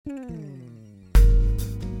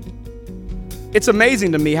It's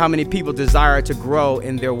amazing to me how many people desire to grow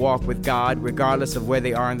in their walk with God, regardless of where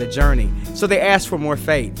they are in the journey. So they ask for more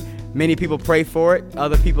faith. Many people pray for it.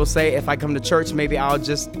 Other people say, if I come to church, maybe I'll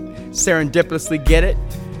just serendipitously get it.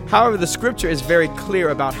 However, the scripture is very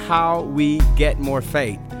clear about how we get more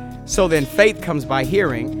faith. So then faith comes by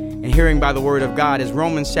hearing, and hearing by the word of God, as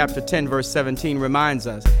Romans chapter 10, verse 17 reminds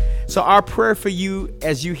us. So our prayer for you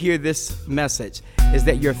as you hear this message is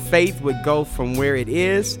that your faith would go from where it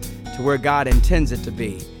is to where God intends it to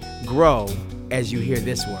be. Grow as you hear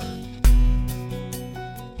this word.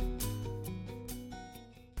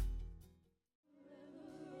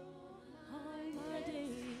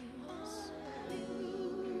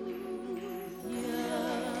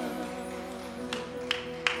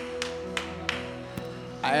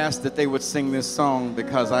 I asked that they would sing this song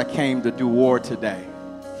because I came to do war today.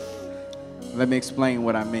 Let me explain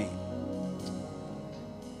what I mean.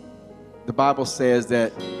 The Bible says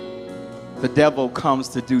that the devil comes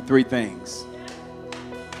to do three things.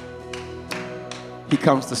 He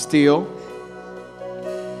comes to steal,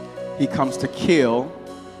 he comes to kill,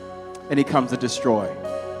 and he comes to destroy.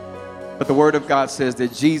 But the word of God says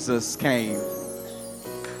that Jesus came,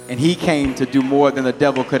 and he came to do more than the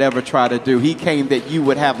devil could ever try to do. He came that you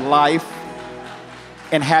would have life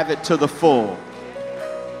and have it to the full.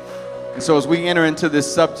 And so as we enter into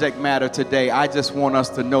this subject matter today, I just want us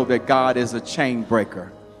to know that God is a chain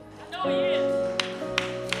breaker.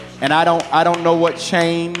 And I don't know what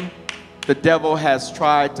chain the devil has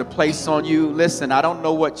tried to place on you. Listen, I don't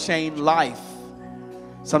know what chain life.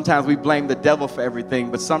 Sometimes we blame the devil for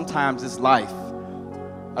everything, but sometimes it's life.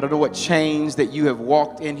 I don't know what chains that you have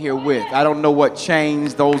walked in here with. I don't know what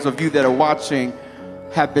chains those of you that are watching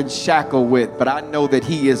have been shackled with, but I know that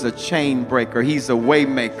he is a chain breaker. He's a way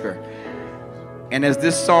maker. And as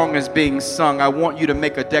this song is being sung, I want you to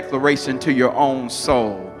make a declaration to your own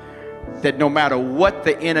soul that no matter what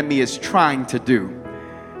the enemy is trying to do,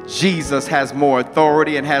 Jesus has more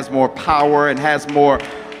authority and has more power and has more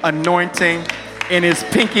anointing in his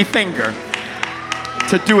pinky finger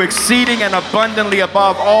to do exceeding and abundantly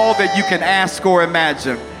above all that you can ask or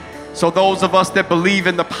imagine. So those of us that believe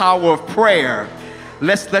in the power of prayer,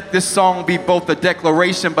 let's let this song be both a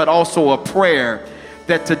declaration but also a prayer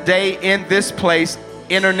that today in this place,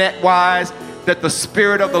 internet-wise, that the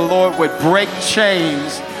Spirit of the Lord would break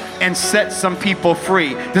chains and set some people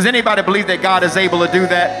free. Does anybody believe that God is able to do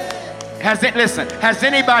that? Has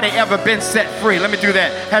anybody ever been set free? Let me do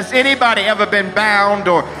that. Has anybody ever been bound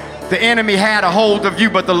or the enemy had a hold of you,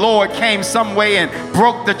 but the Lord came some way and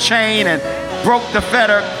broke the chain and broke the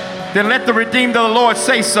fetter? Then let the redeemed of the Lord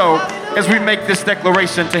say so as we make this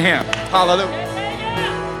declaration to him. Hallelujah.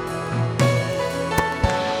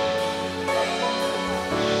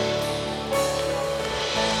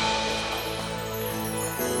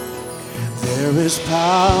 There is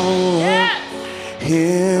power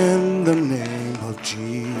in the name of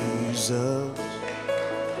Jesus.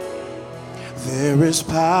 There is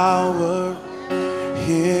power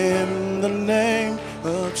in the name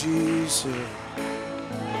of Jesus.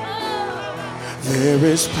 There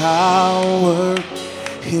is power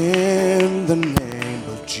in the name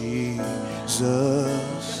of Jesus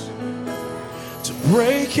to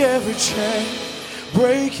break every chain,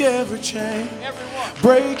 break every chain,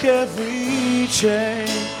 break every chain.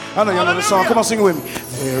 I know y'all know the song. Come on, sing it with me.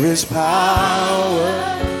 There is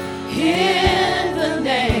power in the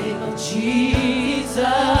name of Jesus.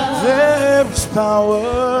 There is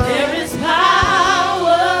power. There is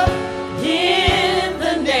power in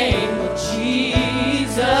the name of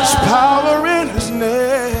Jesus. There's power in his name.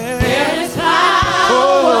 There is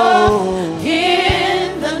power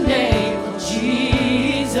in the name of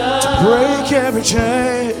Jesus. To break every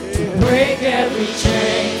chain. To break every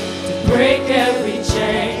chain. To break every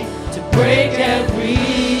chain. To break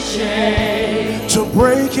every chain. To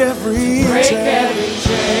break every break chain. Every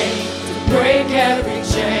chain. To break every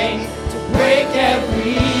chain. To break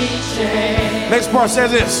every chain. Next part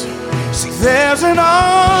says this. See, there's an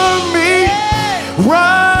army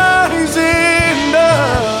rising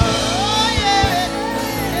up.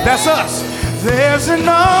 That's us. There's an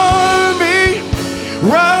army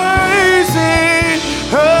rising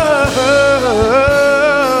up.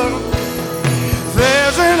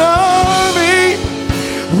 There's an army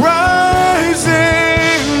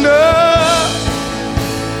rising up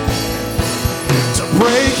to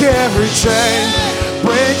break every chain,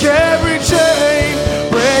 break every chain,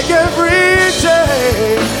 break every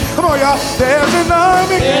chain. Come on, y'all. There's an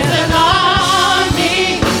army. There's an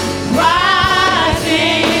army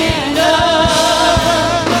rising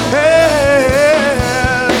up.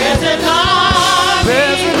 Hey. There's an army.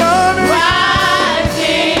 There's an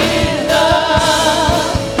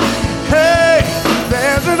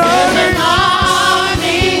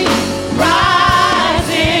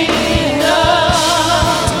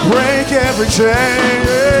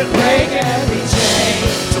chain. break every chain,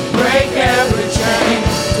 to break every chain,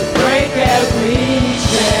 to break every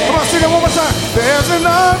chain. Come on, sing it one more time. There's an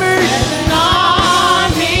army. There's an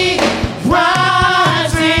army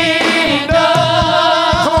rising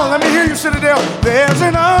up. Come on, let me hear you, Citadel. There's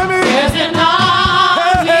an army. There's an army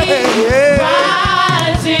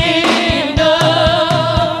rising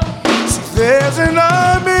up. There's an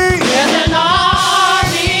army. There's an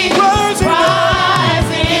army Rising up.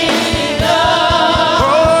 rising up. Oh,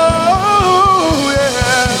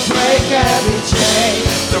 yeah. Break every chain,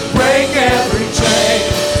 to break every chain,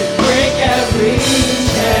 to break every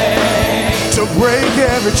chain, To break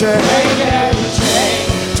every chain. break every chain,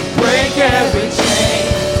 to break every chain,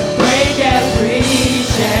 to break every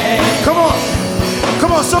chain. Come on.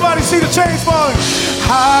 Come on, somebody see the chains falling.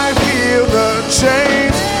 I feel the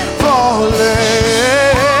chains falling.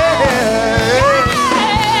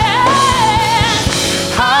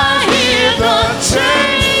 I hear the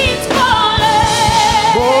chains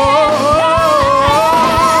falling. Oh,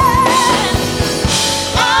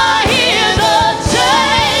 I hear the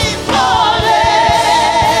chains falling.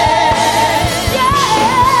 Yeah,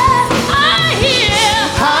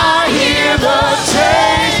 I hear the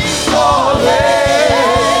chains falling.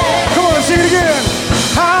 come on, let's sing it again.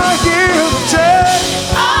 I hear the chains.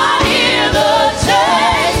 I hear the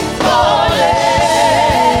chains falling.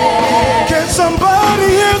 Can somebody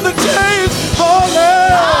hear the chains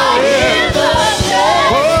falling? I hear the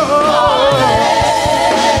chains Oh, falling.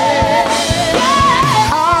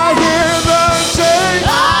 Yeah. I hear the chains. I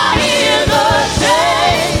hear the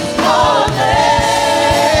chains falling.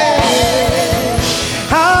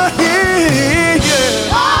 I hear,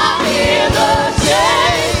 yeah. I hear the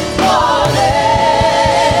chains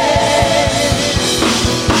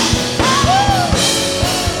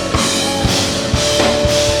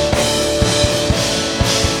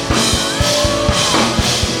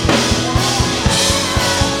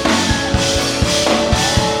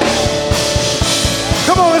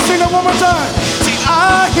Come on, let's sing that one more time. See,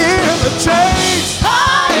 I hear the chains.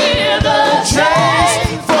 I hear the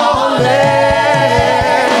chains falling.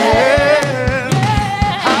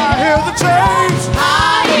 I hear the chains.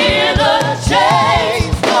 I hear the chains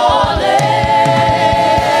falling.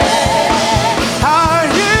 I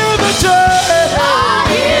hear the chains. I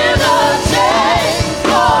hear the chains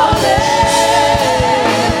falling.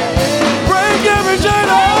 Break every chain.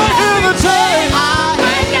 I hear the chains.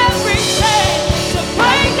 Break every chain, to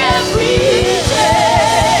break every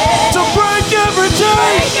chain. To break every chain.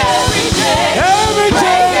 Break every chain, Every break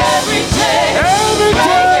chain. every chain, Every break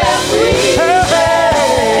chain. every Hey, chain.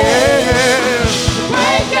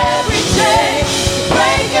 Break every chain,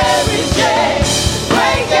 break every chain,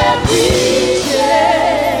 break every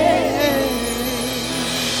chain.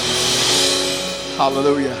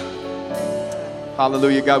 Hallelujah.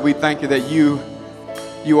 Hallelujah. God, we thank you that you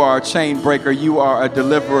are a chain breaker. You are a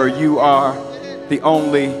deliverer. You are the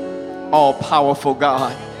only all-powerful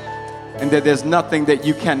God. And that there's nothing that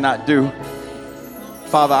you cannot do.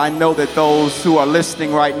 Father, I know that those who are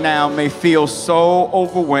listening right now may feel so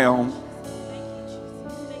overwhelmed.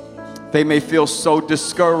 They may feel so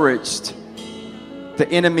discouraged. The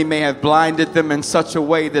enemy may have blinded them in such a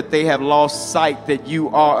way that they have lost sight that you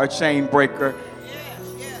are a chain breaker.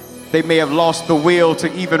 They may have lost the will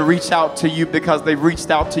to even reach out to you because they've reached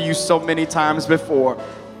out to you so many times before.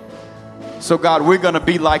 So God, we're going to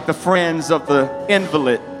be like the friends of the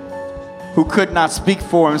invalid who could not speak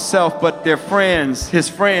for himself, but their friends, his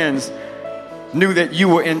friends, knew that you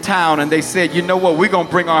were in town, and they said, you know what, we're going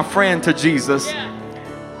to bring our friend to Jesus.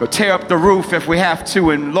 We'll tear up the roof if we have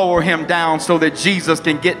to and lower him down so that Jesus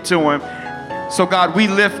can get to him. So God, we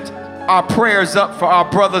lift our prayers up for our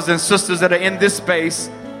brothers and sisters that are in this space.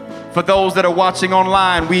 For those that are watching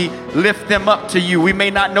online, we lift them up to you. We may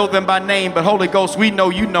not know them by name, but Holy Ghost, we know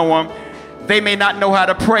you know them. They may not know how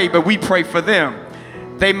to pray, but we pray for them.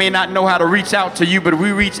 They may not know how to reach out to you, but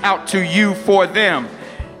we reach out to you for them.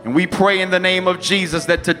 And we pray in the name of Jesus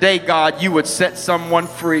that today, God, you would set someone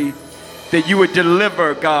free, that you would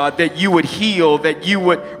deliver, God, that you would heal, that you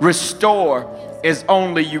would restore as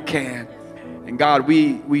only you can. And God,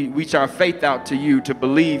 we reach our faith out to you to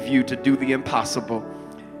believe you to do the impossible.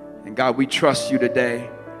 And God, we trust you today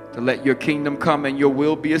to let your kingdom come and your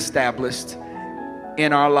will be established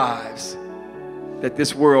in our lives, that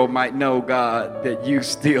this world might know, God, that you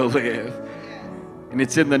still live. And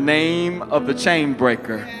it's in the name of the chain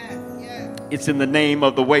breaker. It's in the name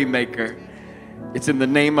of the way maker. It's in the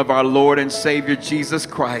name of our Lord and Savior, Jesus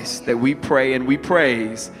Christ, that we pray and we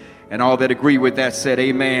praise. And all that agree with that said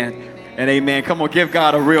amen and amen. Come on, give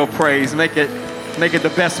God a real praise. Make it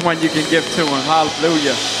the best one you can give to him.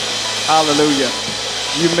 Hallelujah. Hallelujah.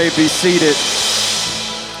 You may be seated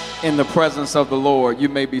in the presence of the Lord. You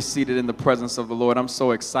may be seated in the presence of the Lord. I'm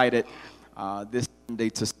so excited this Sunday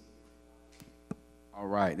to... All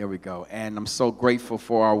right, there we go. And I'm so grateful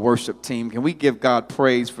for our worship team. Can we give God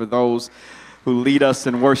praise for those who lead us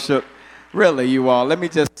in worship? Really, you all. Let me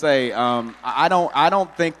just say, I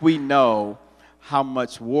don't think we know how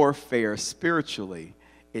much warfare spiritually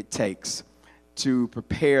it takes to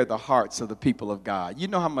prepare the hearts of the people of God. You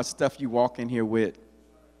know how much stuff you walk in here with?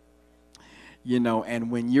 You know, and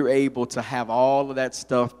when you're able to have all of that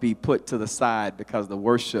stuff be put to the side because the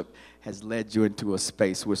worship has led you into a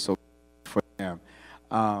space, we're so for them.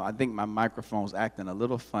 I think my microphone's acting a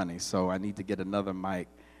little funny, so I need to get another mic.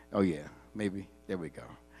 Oh, yeah, maybe. There we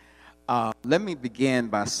go. Let me begin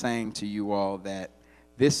by saying to you all that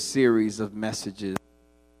this series of messages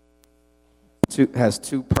has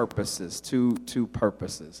two purposes, two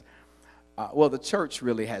purposes. Well, the church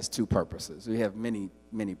really has two purposes. We have many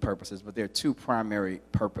purposes, but there are two primary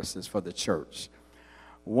purposes for the church.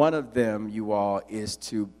 One of them, you all, is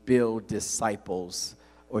to build disciples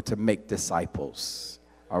or to make disciples.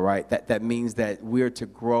 All right, that means that we're to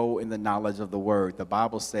grow in the knowledge of the word. The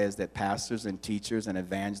Bible says that pastors and teachers and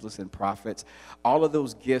evangelists and prophets, all of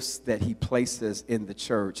those gifts that he places in the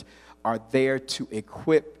church are there to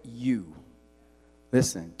equip you.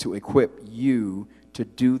 Listen, to equip you to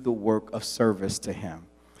do the work of service to him.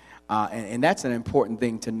 And that's an important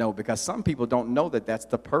thing to know, because some people don't know that that's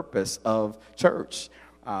the purpose of church.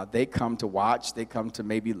 They come to watch, they come to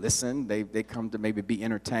maybe listen, they come to maybe be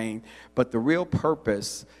entertained. But the real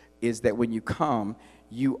purpose is that when you come,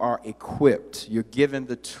 you are equipped. You're given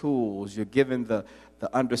the tools, you're given the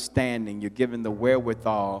understanding, you're given the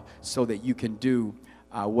wherewithal so that you can do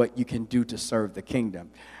what you can do to serve the kingdom.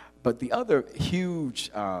 But the other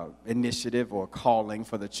huge initiative or calling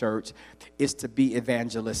for the church is to be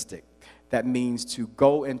evangelistic. That means to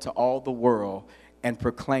go into all the world and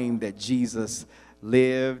proclaim that Jesus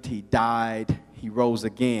lived, he died, he rose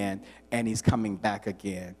again, and he's coming back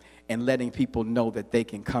again, and letting people know that they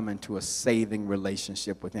can come into a saving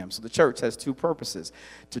relationship with him. So the church has two purposes: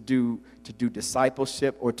 to do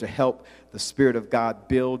discipleship, or to help the Spirit of God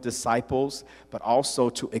build disciples, but also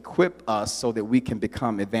to equip us so that we can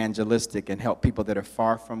become evangelistic and help people that are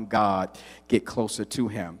far from God get closer to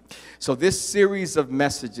him. So this series of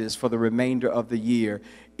messages for the remainder of the year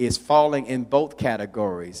is falling in both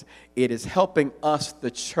categories. It is helping us, the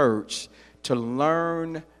church, to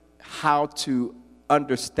learn how to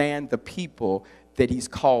understand the people that he's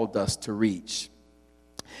called us to reach.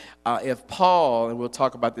 If Paul, and we'll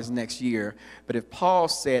talk about this next year, but if Paul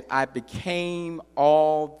said, I became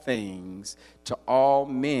all things to all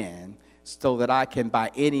men so that I can by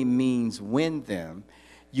any means win them,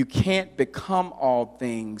 you can't become all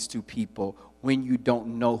things to people when you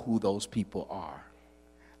don't know who those people are.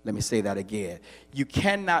 Let me say that again. You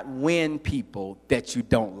cannot win people that you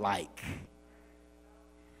don't like.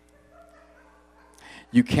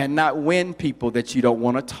 You cannot win people that you don't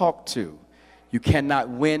want to talk to. You cannot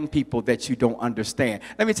win people that you don't understand.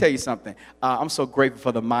 Let me tell you something. I'm so grateful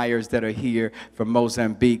for the Myers that are here from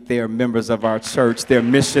Mozambique. They are members of our church. They're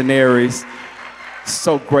missionaries.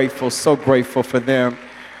 So grateful for them.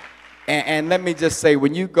 And let me just say,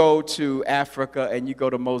 when you go to Africa and you go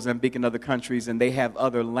to Mozambique and other countries and they have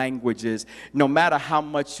other languages, no matter how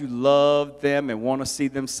much you love them and want to see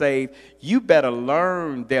them saved, you better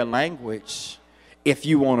learn their language if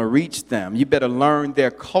you want to reach them. You better learn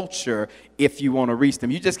their culture if you want to reach them.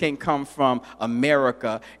 You just can't come from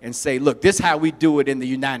America and say, look, this is how we do it in the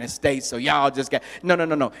United States, so y'all just got...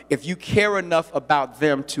 No. If you care enough about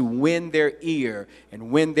them to win their ear and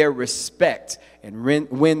win their respect and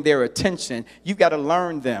win their attention, you've got to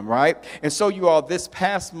learn them, right? And so you all, this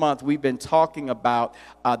past month, we've been talking about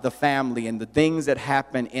the family and the things that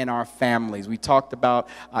happen in our families. We talked about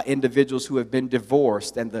individuals who have been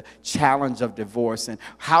divorced and the challenge of divorce, and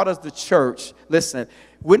how does the church... Listen,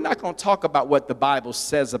 we're not going to talk about what the Bible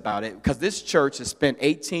says about it, because this church has spent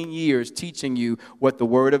 18 years teaching you what the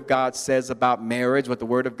Word of God says about marriage, what the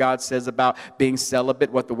Word of God says about being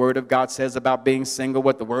celibate, what the Word of God says about being single,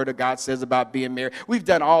 what the Word of God says about being married. We've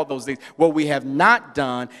done all those things. What we have not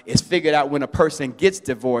done is figured out when a person gets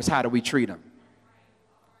divorced, how do we treat them?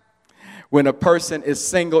 When a person is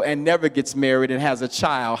single and never gets married and has a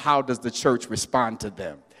child, how does the church respond to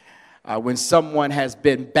them? When someone has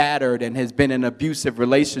been battered and has been in abusive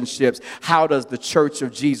relationships, how does the Church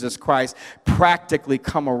of Jesus Christ practically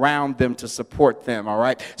come around them to support them, all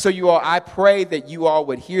right? So you all, I pray that you all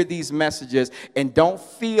would hear these messages and don't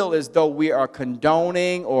feel as though we are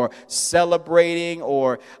condoning or celebrating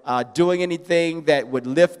or doing anything that would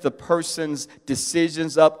lift the person's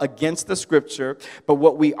decisions up against the Scripture. But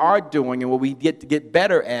what we are doing and what we get to get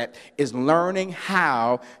better at is learning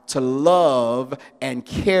how to love and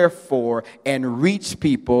care for and reach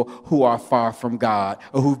people who are far from God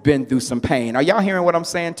or who've been through some pain. Are y'all hearing what I'm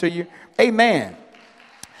saying to you? Amen.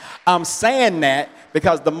 I'm saying that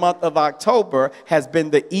because the month of October has been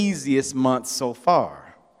the easiest month so far.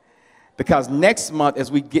 Because next month,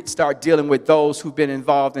 as we start dealing with those who've been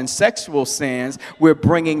involved in sexual sins, we're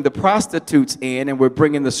bringing the prostitutes in, and we're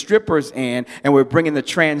bringing the strippers in, and we're bringing the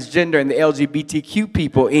transgender and the LGBTQ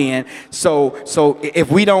people in. So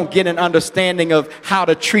if we don't get an understanding of how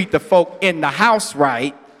to treat the folk in the house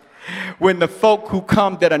right, when the folk who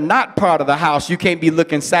come that are not part of the house, you can't be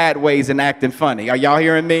looking sideways and acting funny. Are y'all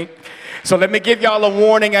hearing me? So let me give y'all a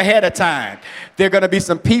warning ahead of time. There are going to be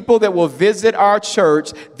some people that will visit our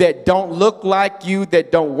church that don't look like you,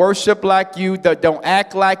 that don't worship like you, that don't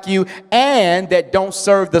act like you, and that don't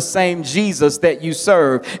serve the same Jesus that you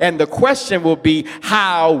serve. And the question will be,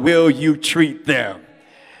 how will you treat them?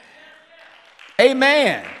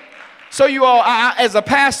 Amen. So you all, as a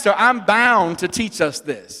pastor, I'm bound to teach us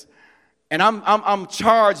this. And I'm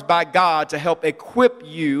charged by God to help equip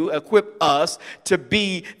us to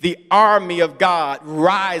be the army of God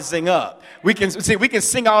rising up. We can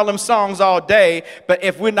sing all them songs all day, but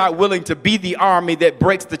if we're not willing to be the army that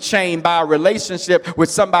breaks the chain by a relationship with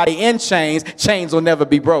somebody in chains, chains will never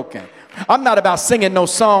be broken. I'm not about singing no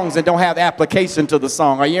songs and don't have application to the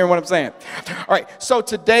song. Are you hearing what I'm saying? All right, so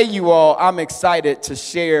today, you all, I'm excited to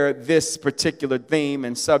share this particular theme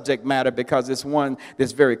and subject matter because it's one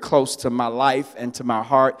that's very close to my life and to my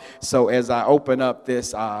heart. So as I open up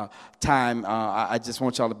this time, I just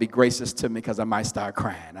want y'all to be gracious to me because I might start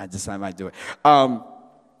crying. I might do it.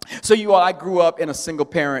 So you all, I grew up in a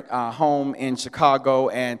single-parent home in Chicago,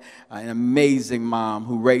 and an amazing mom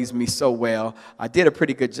who raised me so well. I did a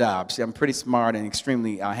pretty good job. I'm pretty smart and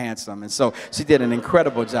extremely handsome, and so she did an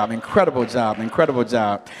incredible job.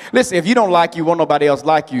 Listen, if you don't like you, won't nobody else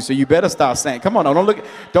like you, so you better start saying, come on,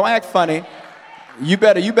 don't act funny. You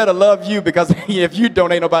better love you, because if you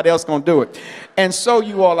don't, ain't nobody else gonna do it. And so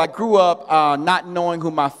you all, I grew up not knowing who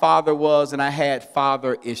my father was, and I had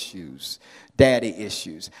father issues. Daddy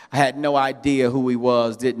issues. I had no idea who he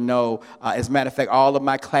was, didn't know. As a matter of fact, all of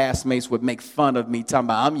my classmates would make fun of me, talking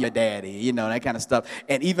about, I'm your daddy, you know, that kind of stuff.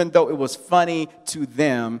 And even though it was funny to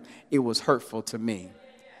them, it was hurtful to me.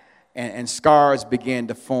 And scars began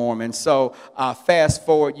to form. And so fast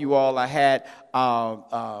forward, you all, I had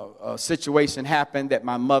a situation happen that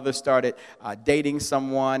my mother started dating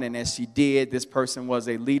someone. And as she did, this person was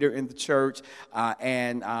a leader in the church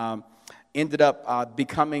and ended up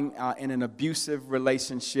becoming in an abusive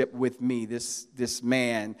relationship with me. This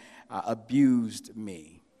man abused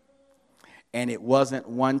me. And it wasn't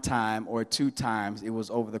one time or two times. It was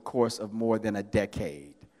over the course of more than a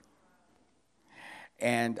decade.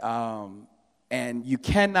 And you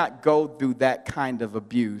cannot go through that kind of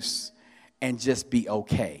abuse and just be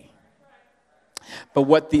okay. But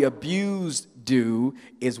what the abused do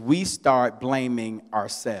is we start blaming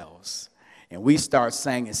ourselves. And we start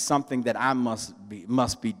saying it's something that I must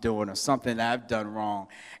be doing, or something that I've done wrong.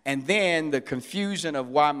 And then the confusion of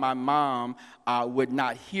why my mom would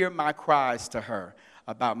not hear my cries to her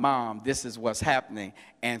about, Mom, this is what's happening.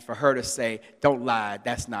 And for her to say, don't lie,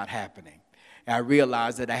 that's not happening. And I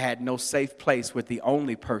realized that I had no safe place with the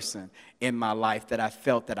only person in my life that I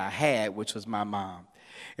felt that I had, which was my mom.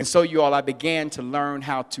 And so, you all, I began to learn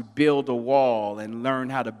how to build a wall and learn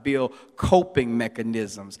how to build coping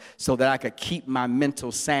mechanisms so that I could keep my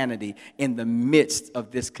mental sanity in the midst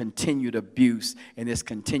of this continued abuse and this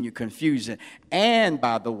continued confusion. And,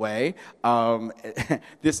 by the way,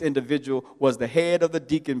 this individual was the head of the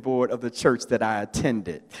deacon board of the church that I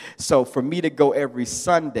attended. So for me to go every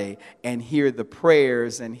Sunday and hear the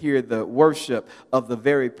prayers and hear the worship of the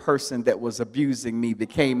very person that was abusing me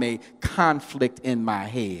became a conflict in my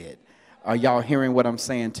head. Are y'all hearing what I'm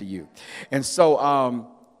saying to you? And so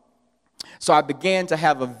I began to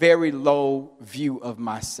have a very low view of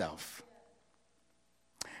myself.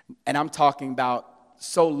 And I'm talking about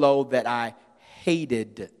so low that I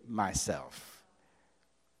hated myself.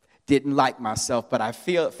 Didn't like myself, but I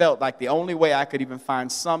felt like the only way I could even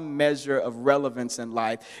find some measure of relevance in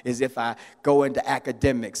life is if I go into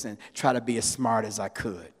academics and try to be as smart as I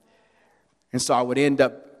could. And so I would end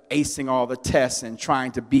up acing all the tests and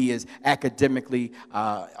trying to be as academically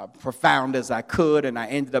profound as I could. And I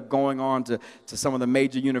ended up going on to some of the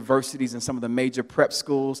major universities and some of the major prep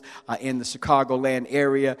schools in the Chicagoland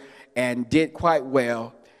area, and did quite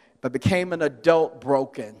well, but became an adult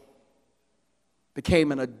broken.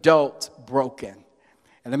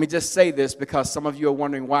 And let me just say this, because some of you are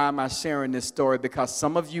wondering, why am I sharing this story? Because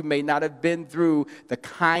some of you may not have been through the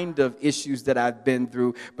kind of issues that I've been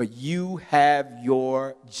through, but you have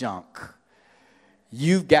your junk.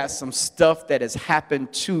 You've got some stuff that has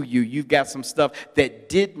happened to you. You've got some stuff that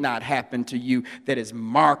did not happen to you that has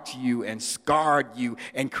marked you and scarred you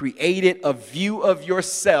and created a view of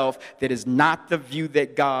yourself that is not the view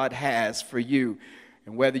that God has for you.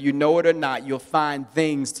 And whether you know it or not, you'll find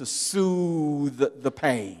things to soothe the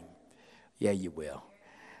pain. Yeah, you will.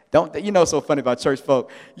 You know what's so funny about church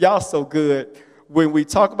folk? Y'all so good. When we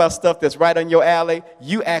talk about stuff that's right on your alley,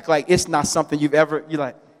 you act like it's not something you're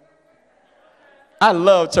like, I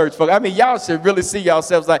love church folk. I mean, y'all should really see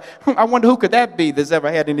yourselves like, I wonder who could that be that's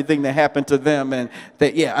ever had anything that happened to them. And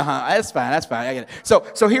that, that's fine. I get it.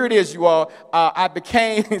 So here it is, you all.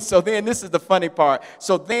 So then this is the funny part.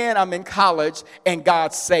 So then I'm in college and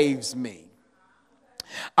God saves me.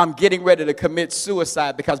 I'm getting ready to commit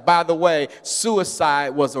suicide because, by the way,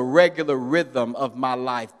 suicide was a regular rhythm of my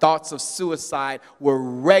life. Thoughts of suicide were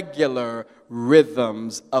regular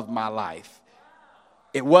rhythms of my life.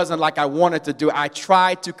 It wasn't like I wanted to do it. I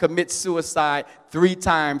tried to commit suicide 3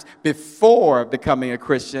 times before becoming a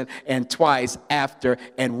Christian and twice after,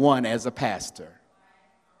 and one as a pastor.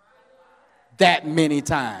 That many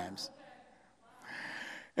times.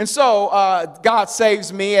 And so God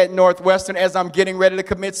saves me at Northwestern as I'm getting ready to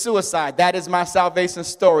commit suicide. That is my salvation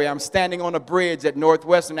story. I'm standing on a bridge at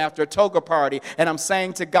Northwestern after a toga party, and I'm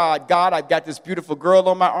saying to God, God, I've got this beautiful girl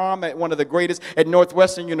on my arm at one of the greatest at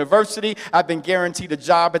Northwestern University. I've been guaranteed a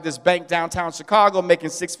job at this bank downtown Chicago, making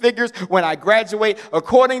 6 figures when I graduate.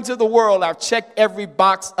 According to the world, I've checked every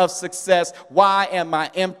box of success. Why am I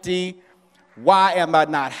empty? Why am I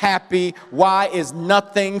not happy? Why is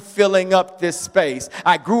nothing filling up this space?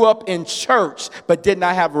 I grew up in church, but did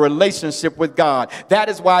not have a relationship with God. That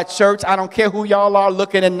is why church, I don't care who y'all are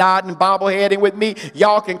looking and nodding, bobbleheading with me.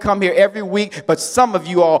 Y'all can come here every week, but some of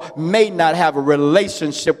you all may not have a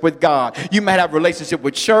relationship with God. You might have a relationship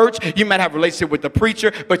with church. You might have a relationship with the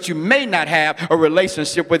preacher, but you may not have a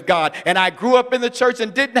relationship with God. And I grew up in the church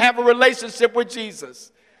and didn't have a relationship with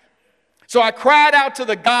Jesus. So I cried out to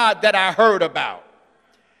the God that I heard about.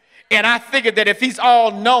 And I figured that if he's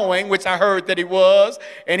all-knowing, which I heard that he was,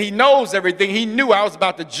 and he knows everything, he knew I was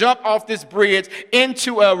about to jump off this bridge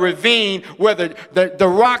into a ravine where the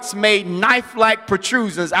rocks made knife-like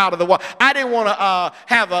protrusions out of the wall. I didn't want to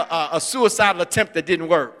have a suicidal attempt that didn't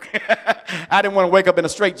work. I didn't want to wake up in a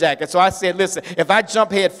straitjacket. So I said, listen, if I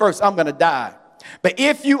jump head first, I'm going to die. But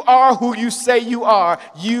if you are who you say you are,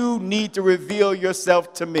 you need to reveal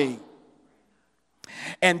yourself to me.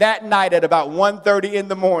 And that night at about 1:30 in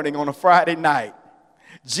the morning on a Friday night,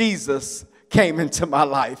 Jesus came into my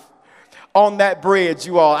life. On that bridge,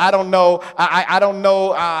 you all, I don't know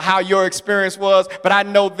how your experience was, but I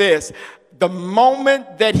know this. The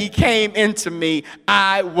moment that he came into me,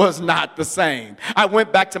 I was not the same. I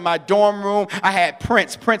went back to my dorm room. I had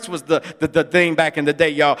Prince. Prince was the thing back in the day,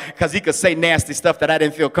 y'all, because he could say nasty stuff that I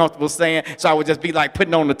didn't feel comfortable saying. So I would just be like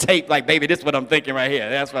putting on the tape, like, baby, this is what I'm thinking right here.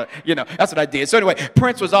 That's what I did. So anyway,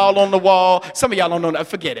 Prince was all on the wall. Some of y'all don't know that.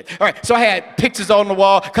 Forget it. All right. So I had pictures on the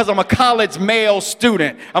wall because I'm a college male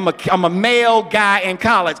student. I'm a male guy in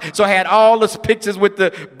college. So I had all those pictures with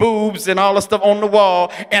the boobs and all the stuff on the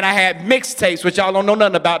wall. And I had mixtapes, which y'all don't know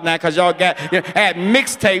nothing about now because y'all had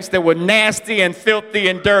mixtapes that were nasty and filthy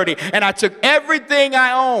and dirty. And I took everything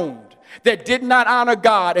I owned that did not honor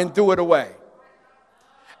God and threw it away.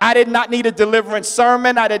 I did not need a deliverance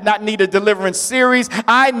sermon. I did not need a deliverance series.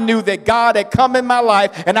 I knew that God had come in my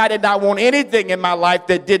life, and I did not want anything in my life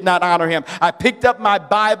that did not honor him. I picked up my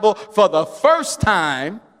Bible for the first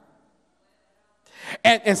time.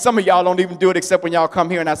 And some of y'all don't even do it except when y'all come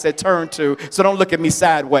here and I said turn to. So don't look at me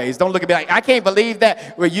sideways. Don't look at me like, I can't believe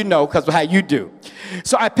that. Well, you know, because how you do.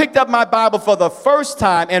 So I picked up my Bible for the first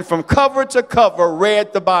time and from cover to cover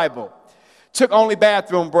read the Bible. Took only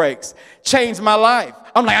bathroom breaks. Changed my life.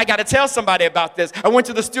 I'm like, I got to tell somebody about this. I went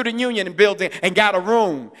to the student union building and got a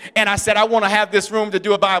room. And I said, I want to have this room to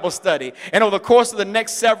do a Bible study. And over the course of the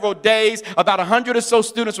next several days, about 100 or so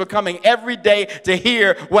students were coming every day to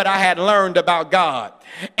hear what I had learned about God.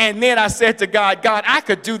 And then I said to God, God, I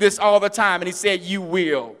could do this all the time. And he said, you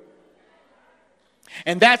will.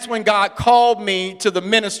 And that's when God called me to the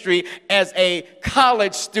ministry as a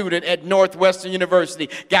college student at Northwestern University.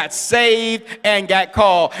 Got saved and got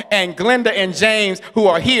called. And Glenda and James, who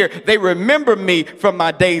are here, they remember me from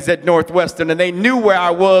my days at Northwestern. And they knew where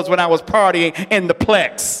I was when I was partying in the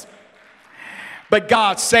Plex. But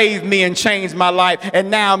God saved me and changed my life.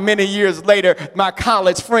 And now, many years later, my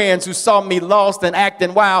college friends who saw me lost and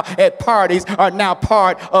acting wild at parties are now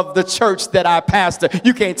part of the church that I pastor.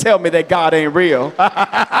 You can't tell me that God ain't real.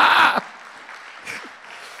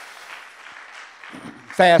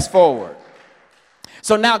 Fast forward.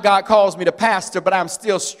 So now God calls me to pastor, but I'm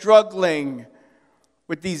still struggling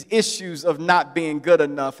with these issues of not being good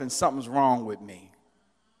enough, and something's wrong with me.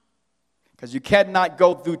 Because you cannot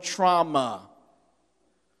go through trauma.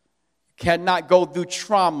 Cannot go through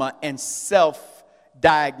trauma and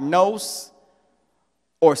self-diagnose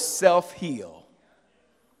or self-heal.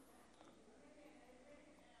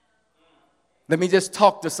 Let me just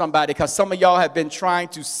talk to somebody, because some of y'all have been trying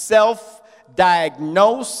to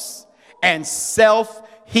self-diagnose and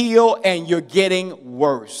self-heal, and you're getting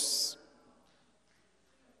worse.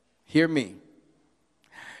 Hear me.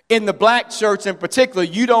 In the black church in particular,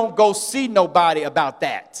 you don't go see nobody about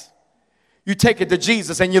that. You take it to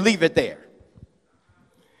Jesus and you leave it there.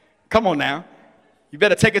 Come on now. You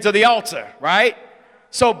better take it to the altar, right?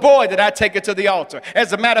 So boy, did I take it to the altar.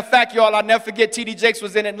 As a matter of fact, y'all, I'll never forget T.D. Jakes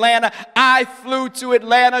was in Atlanta. I flew to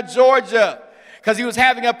Atlanta, Georgia, because he was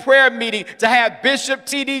having a prayer meeting to have Bishop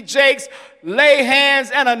T.D. Jakes lay hands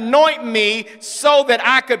and anoint me so that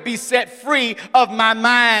I could be set free of my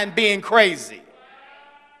mind being crazy.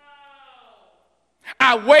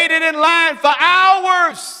 I waited in line for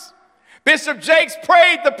hours. Bishop Jakes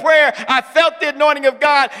prayed the prayer. I felt the anointing of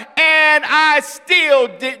God, and I still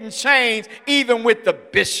didn't change, even with the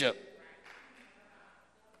bishop.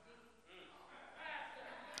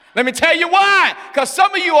 Let me tell you why. Because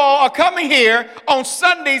some of you all are coming here on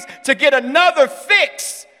Sundays to get another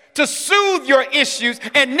fix to soothe your issues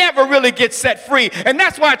and never really get set free. And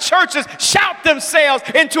that's why churches shout themselves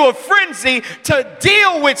into a frenzy to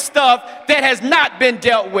deal with stuff that has not been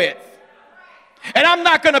dealt with. And I'm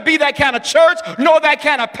not going to be that kind of church, nor that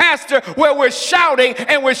kind of pastor where we're shouting,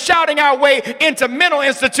 and we're shouting our way into mental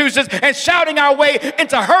institutions, and shouting our way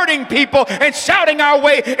into hurting people, and shouting our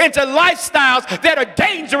way into lifestyles that are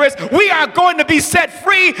dangerous. We are going to be set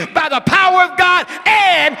free by the power of God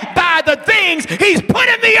and by the things He's put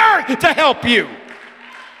in the earth to help you.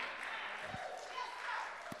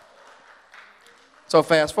 So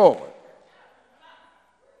fast forward.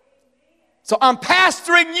 So I'm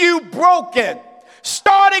pastoring you broken.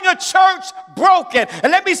 Starting a church broken.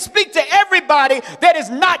 And let me speak to everybody that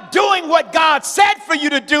is not doing what God said for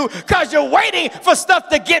you to do because you're waiting for stuff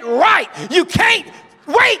to get right. You can't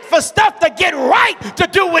wait for stuff to get right to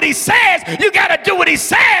do what He says. You got to do what He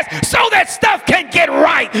says so that stuff can get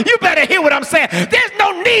right. You better hear what I'm saying. There's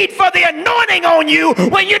no need for the anointing on you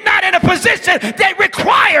when you're not in a position that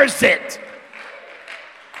requires it.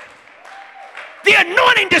 The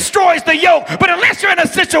anointing destroys the yoke, but unless you're in a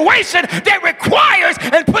situation that requires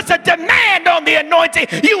and puts a demand on the anointing,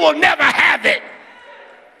 you will never have it.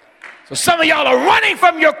 So some of y'all are running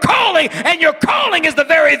from your calling, and your calling is the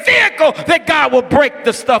very vehicle that God will break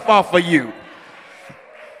the stuff off of you.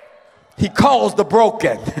 He calls the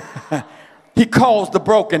broken. He calls the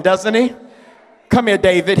broken, doesn't He? Come here,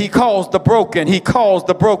 David. He calls the broken. He calls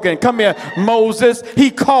the broken. Come here, Moses.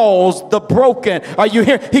 He calls the broken. Are you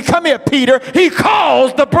here? Come here, Peter. He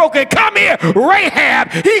calls the broken. Come here,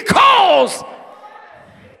 Rahab. He calls.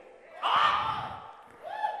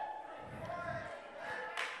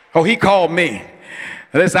 Oh, He called me.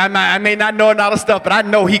 Listen, I may not know a lot of stuff, but I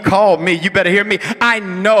know He called me. You better hear me. I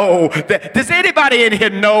know that. Does anybody in here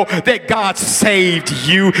know that God saved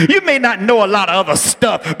you? You may not know a lot of other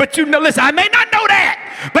stuff, but you know, listen, I may not know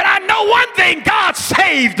that, but I know one thing. God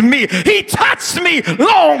saved me. He touched me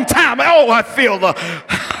long time. Oh, I feel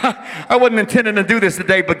I wasn't intending to do this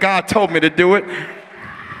today, but God told me to do it.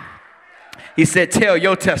 He said, tell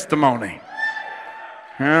your testimony.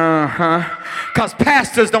 Because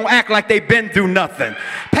pastors don't act like they've been through nothing.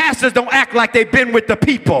 Pastors don't act like they've been with the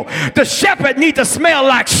people. The shepherd needs to smell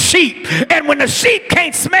like sheep. And when the sheep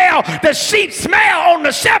can't smell, the sheep smell on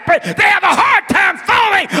the shepherd. They have a hard time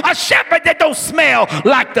following a shepherd that don't smell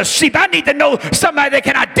like the sheep. I need to know somebody that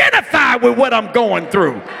can identify with what I'm going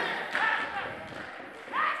through.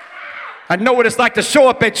 I know what it's like to show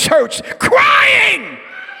up at church crying.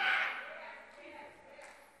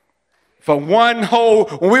 For one whole,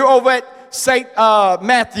 when we were over at St.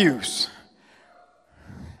 Matthew's,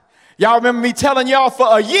 y'all remember me telling y'all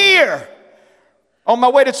for a year on my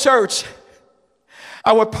way to church,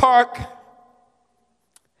 I would park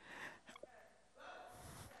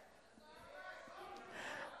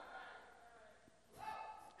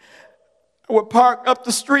I would park up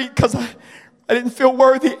the street because I didn't feel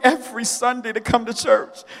worthy every Sunday to come to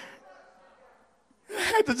church. I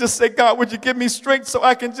had to just say, God, would you give me strength so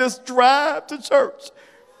I can just drive to church?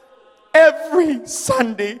 Every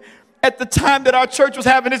Sunday, at the time that our church was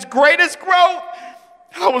having its greatest growth,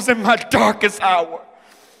 I was in my darkest hour.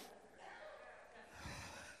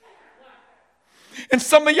 And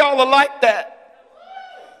some of y'all are like that.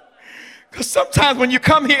 Because sometimes when you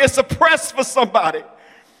come here, it's a press for somebody.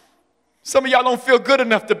 Some of y'all don't feel good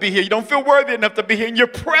enough to be here. You don't feel worthy enough to be here. And you're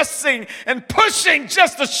pressing and pushing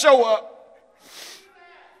just to show up.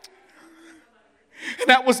 And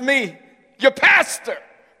that was me, your pastor,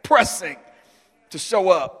 pressing to show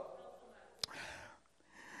up.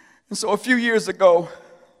 And so a few years ago,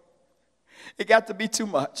 it got to be too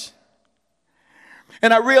much.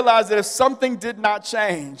 And I realized that if something did not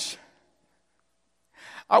change,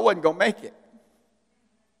 I wasn't going to make it.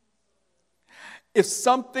 If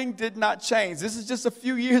something did not change, this is just a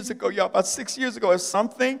few years ago, y'all, about 6 years ago, if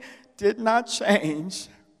something did not change,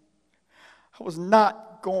 I was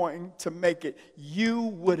not going to make it. You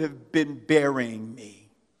would have been burying me.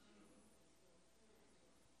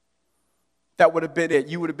 That would have been it.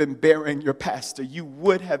 You would have been burying your pastor. You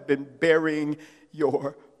would have been burying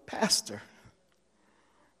your pastor.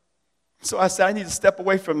 So I said, I need to step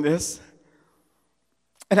away from this,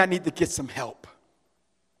 and I need to get some help.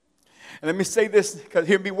 And let me say this, because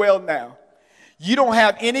hear me well now. You don't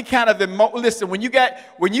have any kind of listen, when you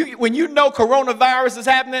know coronavirus is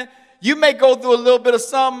happening, you may go through a little bit of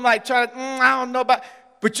something like trying to, I don't know about,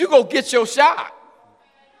 but you go get your shot.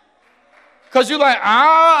 Because you're like,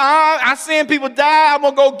 I seen people die, I'm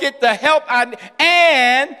going to go get the help.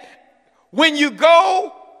 And when you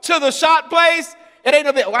go to the shot place, it ain't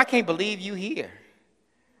no bit, I can't believe you here.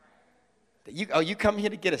 You come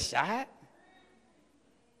here to get a shot?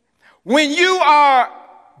 When you are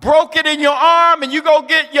broken in your arm and you go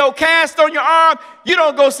get your cast on your arm, you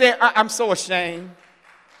don't go say, I'm so ashamed.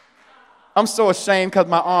 I'm so ashamed because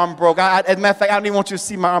my arm broke. As a matter of fact, I don't even want you to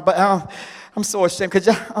see my arm, but I'm so ashamed because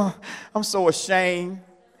I'm so ashamed.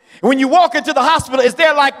 When you walk into the hospital, is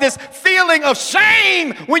there like this feeling of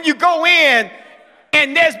shame when you go in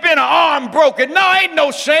and there's been an arm broken? No, ain't no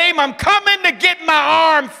shame. I'm coming to get my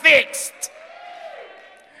arm fixed.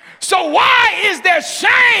 So why is there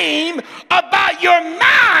shame about your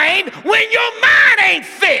mind when your mind ain't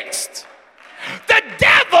fixed? The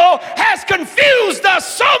devil has confused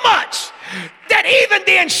us so much that even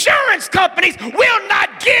the insurance companies will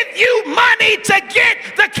not give you money to get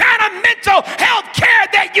the kind of mental health care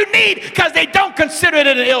that you need because they don't consider it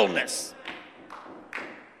an illness.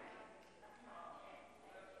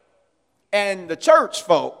 And the church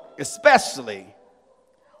folk, especially,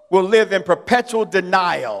 will live in perpetual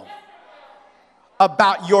denial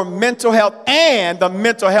about your mental health and the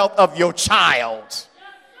mental health of your child.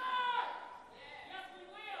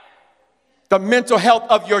 The mental health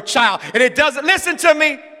of your child. And it doesn't, listen to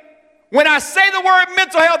me, when I say the word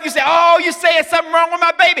mental health, you say, oh, you saying something wrong with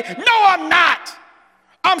my baby. No, I'm not.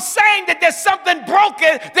 I'm saying that there's something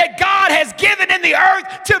broken that God has given in the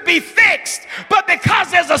earth to be fixed. But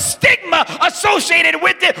because there's a stigma associated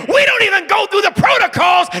with it, we don't even go through the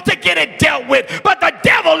protocols to get it dealt with. But the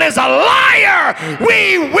devil is a liar.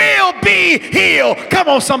 We will be healed. Come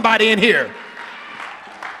on, somebody in here.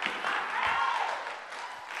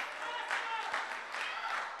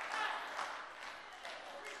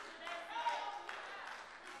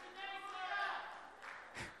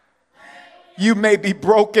 You may be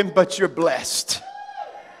broken, but you're blessed.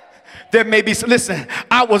 There may be, listen,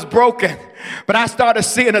 I was broken, but I started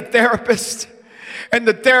seeing a therapist. And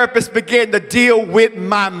the therapist began to deal with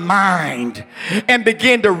my mind and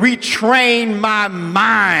began to retrain my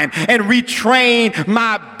mind and retrain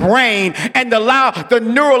my brain and allow the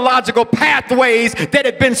neurological pathways that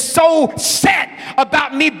had been so set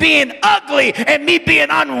about me being ugly and me being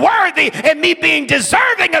unworthy and me being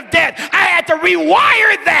deserving of death. I had to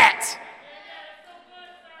rewire that,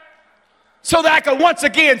 so that I could once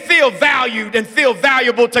again feel valued and feel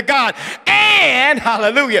valuable to God. And,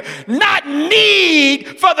 hallelujah, not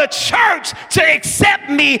need for the church to accept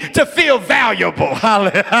me to feel valuable.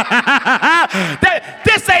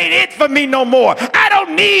 This ain't it for me no more. I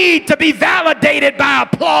don't need to be validated by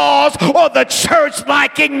applause or the church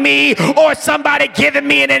liking me or somebody giving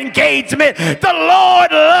me an engagement. The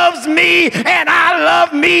Lord loves me and I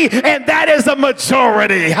love me, and that is a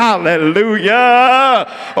majority. Hallelujah.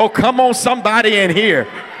 Oh, come on, somebody in here.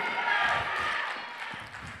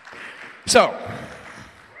 So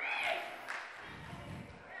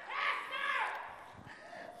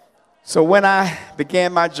when I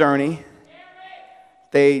began my journey,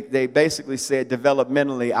 they basically said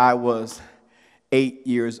developmentally I was 8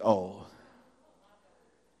 years old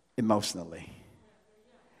emotionally.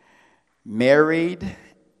 Married,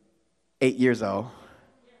 8 years old.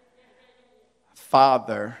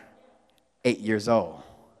 Father, 8 years old.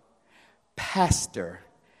 Pastor,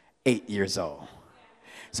 8 years old.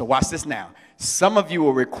 So watch this now. Some of you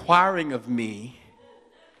are requiring of me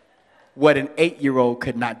what an 8-year-old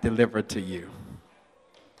could not deliver to you.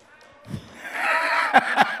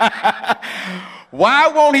 Why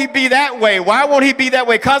won't he be that way? Why won't he be that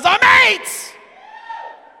way? Because I'm 8.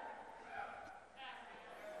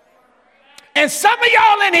 And some of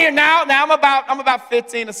y'all in here now I'm about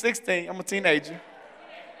 15 or 16. I'm a teenager.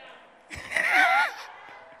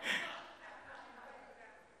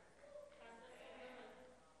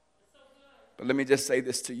 But let me just say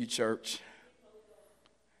this to you, church.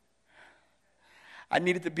 I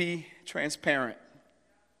needed to be transparent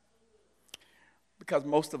because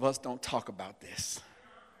most of us don't talk about this.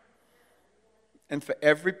 And for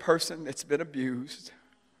every person that's been abused,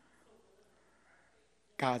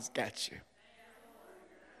 God's got you.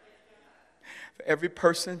 For every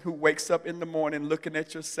person who wakes up in the morning looking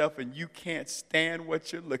at yourself and you can't stand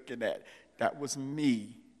what you're looking at, that was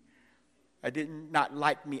me. I didn't not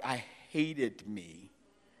like me, I hated me.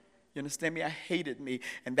 You understand me? I hated me.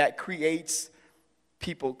 And that creates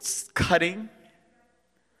people cutting.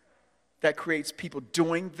 That creates people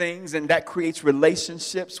doing things. And that creates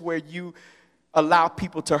relationships where you allow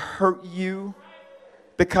people to hurt you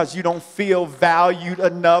because you don't feel valued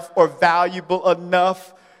enough or valuable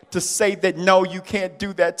enough to say that, no, you can't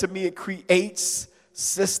do that to me. It creates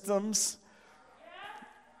systems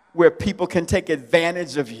where people can take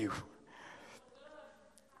advantage of you.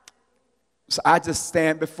 So I just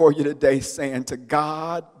stand before you today saying, to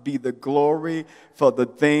God be the glory for the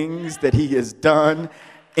things that he has done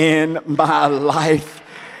in my life.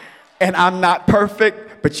 And I'm not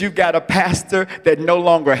perfect, but you got a pastor that no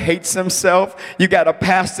longer hates himself. You got a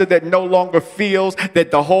pastor that no longer feels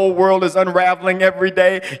that the whole world is unraveling every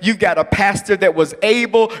day. You got a pastor that was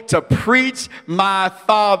able to preach my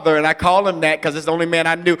father, and I call him that because it's the only man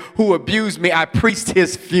I knew who abused me. I preached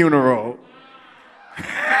his funeral.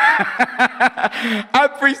 I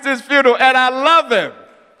preached his funeral and I love him.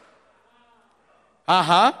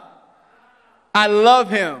 I love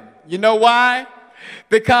him. You know why?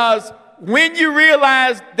 Because when you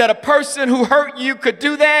realize that a person who hurt you could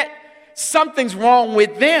do that, something's wrong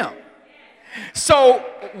with them. So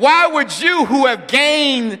why would you, who have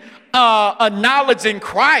gained a knowledge in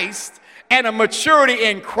Christ and a maturity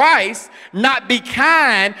in Christ, not be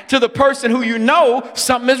kind to the person who you know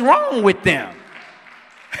something is wrong with them?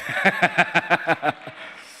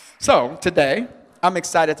 So today, I'm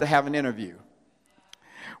excited to have an interview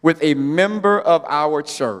with a member of our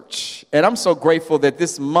church. And I'm so grateful that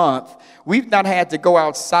this month, we've not had to go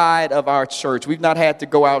outside of our church. We've not had to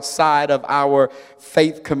go outside of our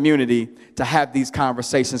faith community to have these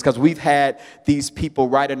conversations, because we've had these people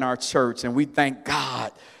right in our church. And we thank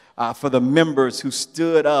God for the members who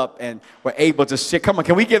stood up and were able to share. Come on,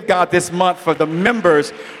 can we give God this month for the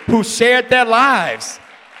members who shared their lives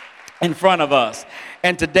in front of us?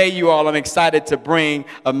 And today, you all, I'm excited to bring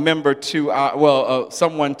a member to our,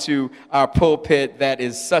 someone to our pulpit that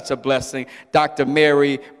is such a blessing. Dr.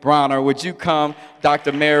 Mary Bronner. Would you come,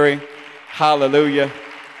 Dr. Mary? Hallelujah.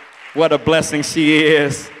 What a blessing she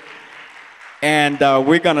is. And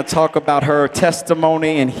we're going to talk about her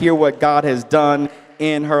testimony and hear what God has done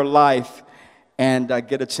in her life and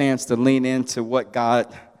get a chance to lean into what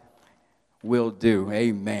God will do.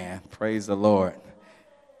 Amen. Praise the Lord.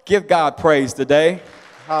 Give God praise today.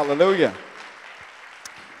 Hallelujah.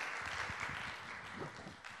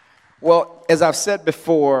 Well, as I've said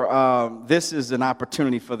before, this is an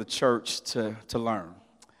opportunity for the church to learn.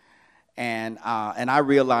 And I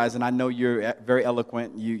realize, and I know you're very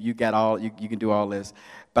eloquent, you can do all this,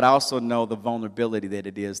 but I also know the vulnerability that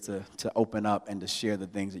it is to open up and to share the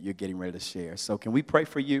things that you're getting ready to share. So can we pray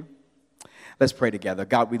for you? Let's pray together.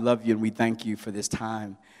 God, we love you and we thank you for this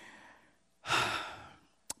time.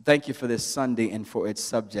 Thank you for this Sunday and for its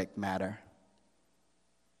subject matter.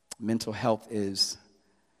 Mental health is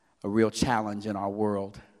a real challenge in our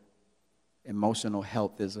world. Emotional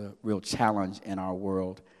health is a real challenge in our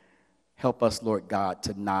world. Help us, Lord God,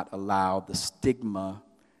 to not allow the stigma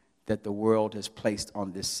that the world has placed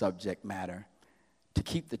on this subject matter to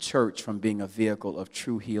keep the church from being a vehicle of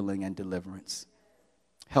true healing and deliverance.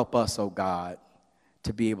 Help us, oh God,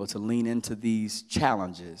 to be able to lean into these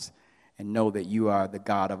challenges and know that you are the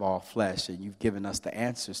God of all flesh, and you've given us the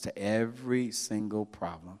answers to every single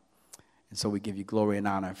problem. And so we give you glory and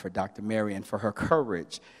honor for Dr. Mary and for her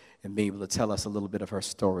courage and be able to tell us a little bit of her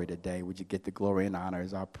story today. Would you get the glory and honor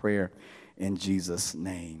is our prayer in Jesus'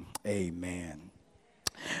 name. Amen.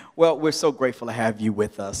 Well, we're so grateful to have you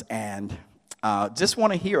with us, and just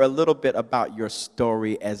want to hear a little bit about your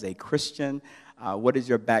story as a Christian. What is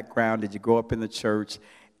your background? Did you grow up in the church?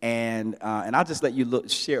 And I'll just let you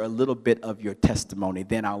share a little bit of your testimony.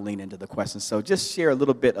 Then I'll lean into the questions. So just share a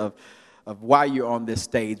little bit of why you're on this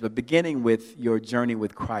stage, but beginning with your journey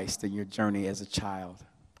with Christ and your journey as a child.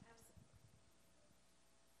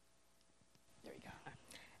 There you go.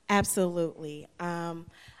 Absolutely.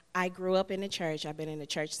 I grew up in the church. I've been in the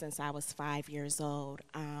church since I was 5 years old.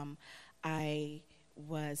 I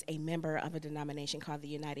was a member of a denomination called the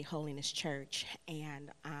United Holiness Church,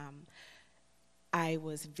 and I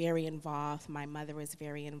was very involved. My mother was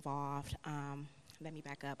very involved. Let me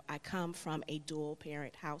back up. I come from a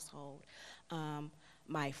dual-parent household.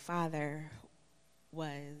 My father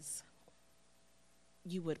was,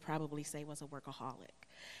 you would probably say, was a workaholic.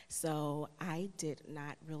 So I did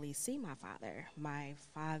not really see my father. My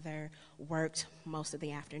father worked most of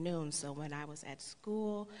the afternoon, so when I was at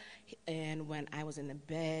school and when I was in the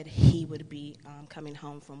bed, he would be coming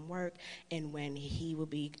home from work, and when he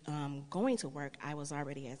would be going to work, I was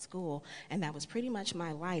already at school, and that was pretty much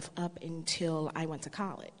my life up until I went to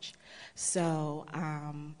college. So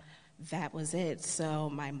that was it. So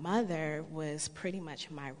my mother was pretty much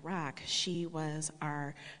my rock. She was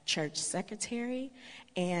our church secretary,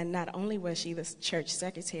 and not only was she the church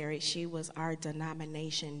secretary, she was our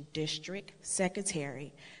denomination district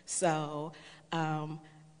secretary. So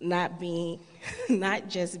not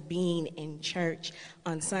just being in church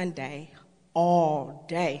on Sunday, all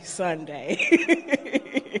day Sunday.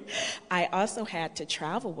 I also had to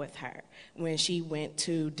travel with her when she went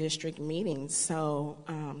to district meetings. So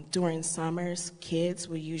during summers, kids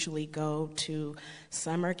would usually go to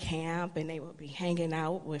summer camp, and they would be hanging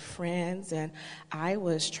out with friends, and I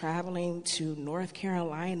was traveling to North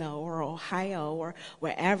Carolina or Ohio or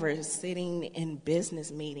wherever, sitting in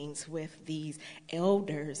business meetings with these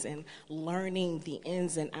elders and learning the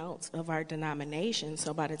ins and outs of our denomination.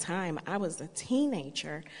 So by the time I was a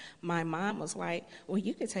teenager, my mom was like, well,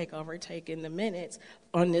 you could take over taking the minutes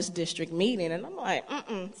on this district meeting. And I'm like, I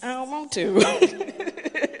don't want to.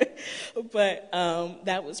 But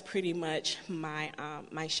that was pretty much my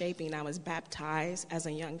shaping. I was baptized as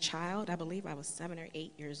a young child. I believe I was 7 or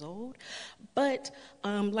 8 years old. But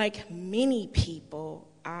like many people,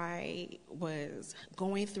 I was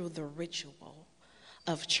going through the ritual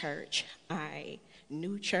of church. I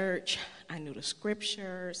knew church, I knew the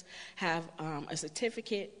scriptures, have a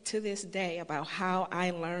certificate to this day about how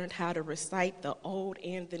I learned how to recite the Old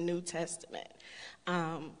and the New Testament.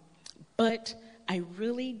 But I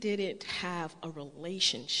really didn't have a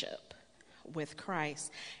relationship with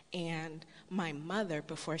Christ. And my mother,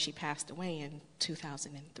 before she passed away in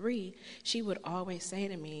 2003, she would always say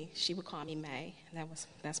to me, she would call me May.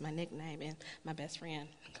 That's my nickname, and my best friend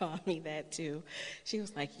called me that too. She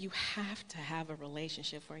was like, you have to have a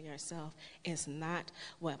relationship for yourself. It's not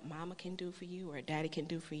what mama can do for you or daddy can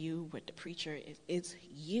do for you, what the preacher is, it's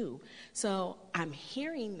you. So I'm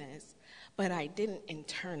hearing this, but I didn't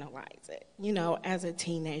internalize it. You know, as a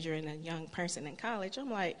teenager and a young person in college, I'm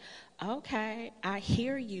like, okay, I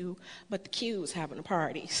hear you, but the Q's having a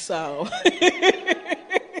party, so.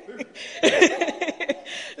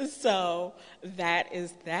 So that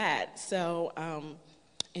is that. So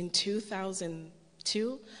in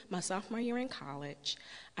 2002, my sophomore year in college,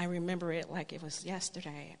 I remember it like it was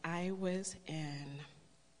yesterday. I was in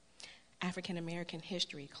African American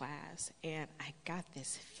history class, and I got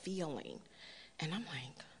this feeling, and I'm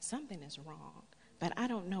like, something is wrong, but I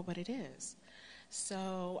don't know what it is.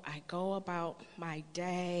 So I go about my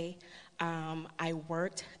day. I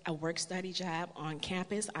worked a work-study job on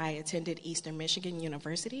campus. I attended Eastern Michigan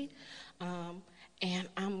University, and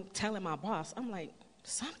I'm telling my boss, I'm like,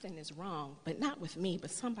 something is wrong, but not with me,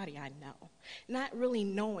 but somebody I know. Not really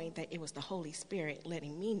knowing that it was the Holy Spirit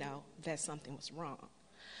letting me know that something was wrong.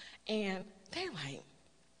 And they're like,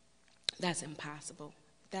 that's impossible.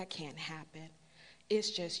 That can't happen.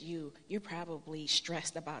 It's just you. You're probably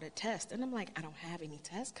stressed about a test. And I'm like, I don't have any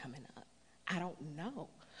tests coming up. I don't know.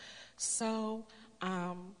 So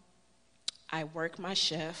I work my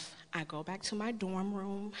shift. I go back to my dorm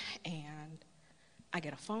room, and I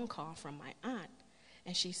get a phone call from my aunt.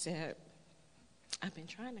 And she said, I've been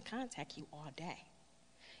trying to contact you all day.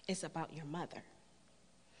 It's about your mother.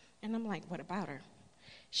 And I'm like, what about her?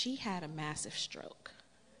 She had a massive stroke,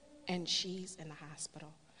 and she's in the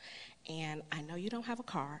hospital. And I know you don't have a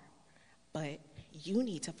car, but you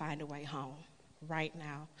need to find a way home right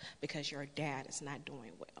now because your dad is not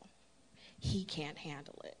doing well. He can't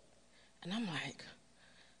handle it. And I'm like,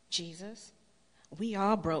 Jesus, we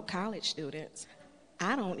all broke college students.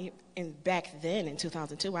 I don't even, and back then in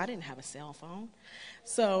 2002, I didn't have a cell phone.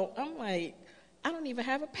 So I'm like, I don't even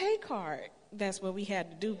have a pay card. That's what we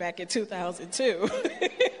had to do back in 2002.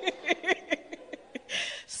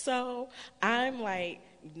 So I'm like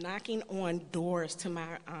knocking on doors to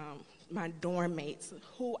my dorm mates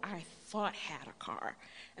who I thought had a car.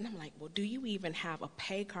 And I'm like, well, do you even have a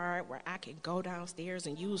pay card where I could go downstairs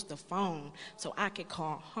and use the phone so I could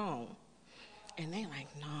call home? And they like,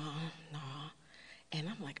 no. And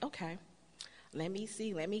I'm like, okay, let me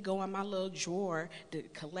see. Let me go in my little drawer to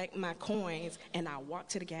collect my coins. And I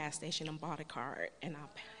walked to the gas station and bought a card. And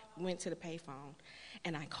I went to the payphone.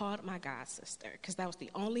 And I called my god sister because that was the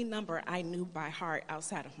only number I knew by heart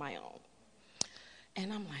outside of my own.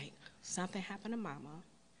 And I'm like, something happened to Mama.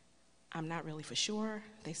 I'm not really for sure.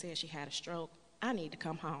 They said she had a stroke. I need to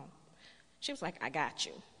come home. She was like, I got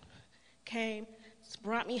you. Came,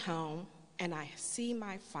 brought me home, and I see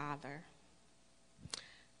my father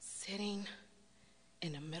sitting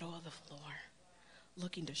in the middle of the floor,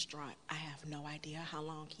 looking distraught. I have no idea how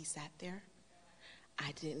long he sat there.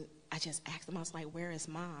 I just asked him, I was like, where is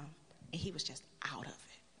Mom? And he was just out of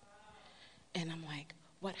it. And I'm like,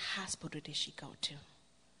 what hospital did she go to?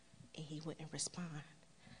 And he wouldn't respond.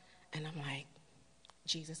 And I'm like,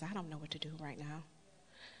 Jesus, I don't know what to do right now.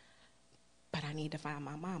 But I need to find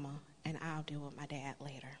my mama, and I'll deal with my dad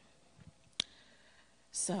later.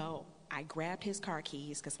 So I grabbed his car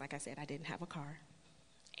keys, because like I said, I didn't have a car.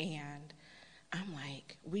 And I'm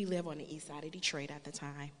like, we live on the east side of Detroit at the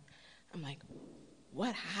time. I'm like,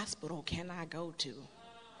 what hospital can I go to?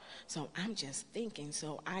 So I'm just thinking.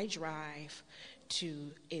 So I drive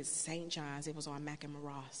to, it's St. John's. It was on Mack and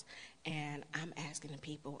Ross. And I'm asking the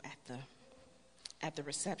people at the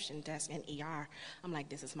reception desk in ER. I'm like,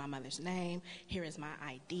 this is my mother's name. Here is my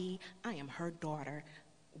ID. I am her daughter.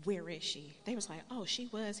 Where is she? They was like, oh, she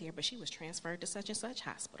was here, but she was transferred to such and such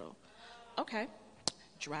hospital. Okay.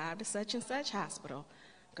 Drive to such and such hospital.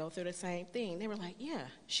 Go through the same thing. They were like, yeah,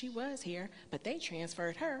 she was here, but they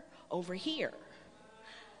transferred her over here.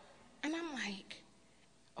 And I'm like,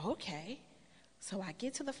 okay. So I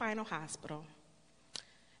get to the final hospital,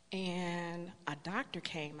 and a doctor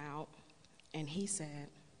came out, and he said,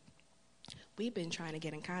 we've been trying to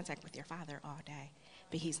get in contact with your father all day,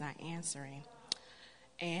 but he's not answering.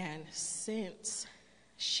 And since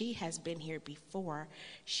she has been here before,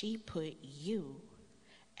 she put you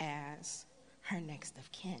as her next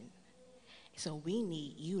of kin. So we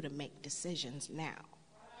need you to make decisions now.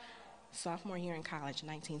 Sophomore year in college,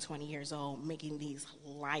 19, 20 years old, making these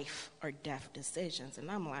life or death decisions.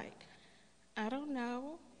 And I'm like, I don't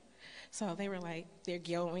know. So they were like, they're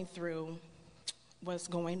going through what's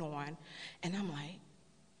going on. And I'm like,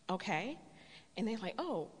 okay. And they're like,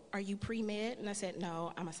 oh, are you pre-med? And I said,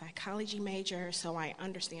 no, I'm a psychology major, so I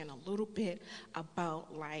understand a little bit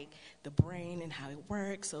about like the brain and how it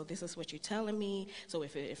works. So this is what you're telling me. So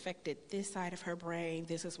if it affected this side of her brain,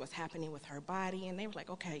 this is what's happening with her body. And they were like,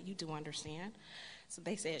 okay, you do understand. So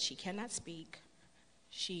they said she cannot speak.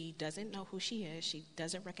 She doesn't know who she is. She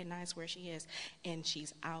doesn't recognize where she is, and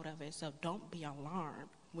she's out of it. So don't be alarmed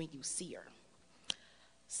when you see her.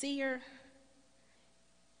 See her.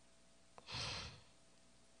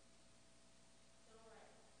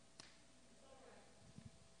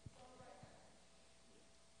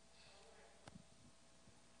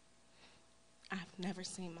 I've never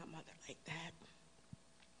seen my mother like that.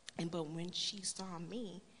 But when she saw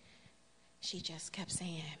me, she just kept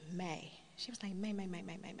saying, May. She was like,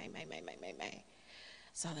 May.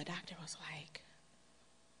 So the doctor was like,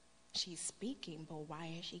 she's speaking, but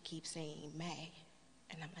why does she keep saying May?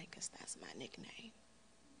 And I'm like, because that's my nickname.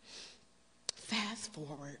 Fast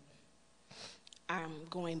forward, I'm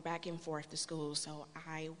going back and forth to school, so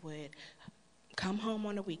I would come home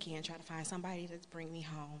on the weekend, try to find somebody to bring me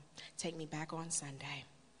home, take me back on Sunday,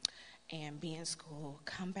 and be in school,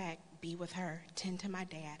 come back, be with her, tend to my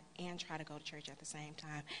dad, and try to go to church at the same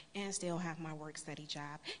time, and still have my work-study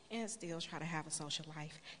job, and still try to have a social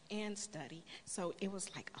life, and study. So it was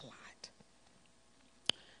like a lot.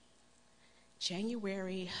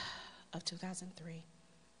 January of 2003,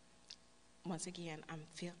 once again,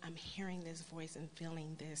 I'm hearing this voice and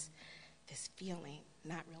feeling this feeling,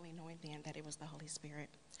 not really knowing then that it was the Holy Spirit.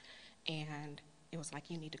 And it was like,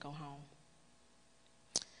 you need to go home.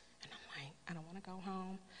 And I'm like, I don't want to go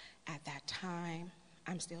home. At that time,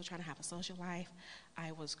 I'm still trying to have a social life.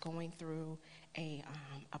 I was going through a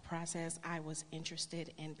process. I was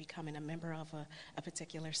interested in becoming a member of a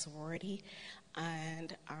particular sorority.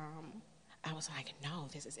 And I was like, no,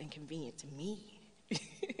 this is inconvenient to me.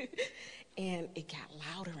 And it got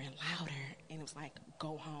louder and louder, and it was like,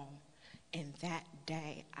 go home. And that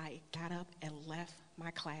day, I got up and left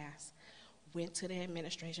my class, went to the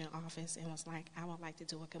administration office, and was like, I would like to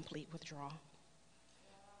do a complete withdrawal.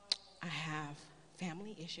 I have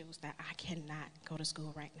family issues that I cannot go to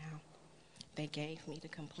school right now. They gave me the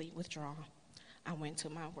complete withdrawal. I went to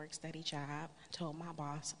my work-study job, told my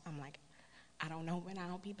boss, I'm like, I don't know when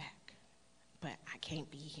I'll be back, but I can't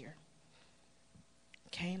be here.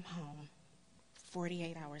 Came home.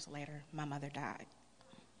 48 hours later, my mother died.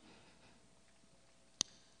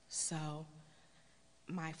 So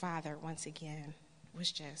my father, once again,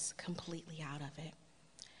 was just completely out of it.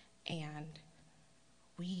 And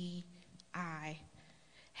I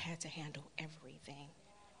had to handle everything.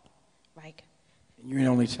 Like, And you're an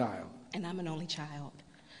only child. And I'm an only child.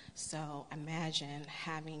 So imagine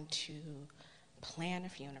having to plan a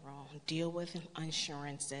funeral, deal with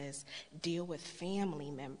insurances, deal with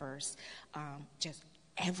family members, just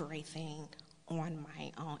everything on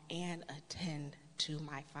my own, and attend to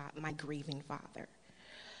my grieving father.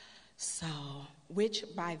 So, which,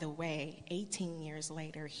 by the way, 18 years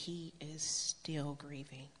later, he is still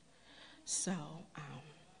grieving. So,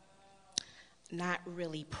 not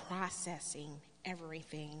really processing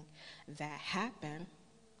everything that happened,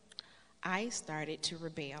 I started to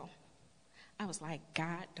rebel. I was like,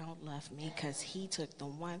 God don't love me because he took the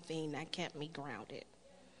one thing that kept me grounded.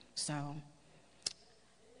 So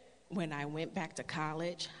when I went back to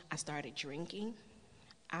college, I started drinking.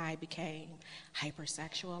 I became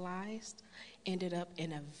hypersexualized, ended up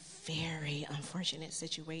in a very unfortunate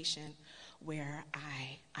situation where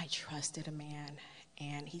I trusted a man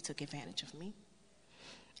and he took advantage of me.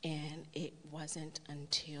 And it wasn't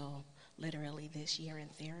until literally this year in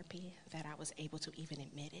therapy that I was able to even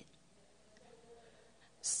admit it.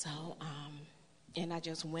 So, and I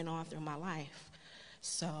just went on through my life.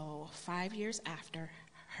 So 5 years after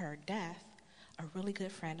her death, a really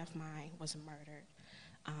good friend of mine was murdered.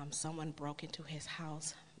 Someone broke into his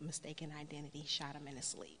house, mistaken identity, shot him in his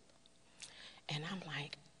sleep. And I'm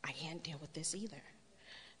like, I can't deal with this either.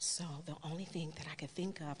 So the only thing that I could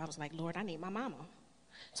think of, I was like, Lord, I need my mama.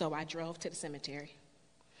 So I drove to the cemetery.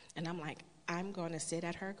 And I'm like, I'm going to sit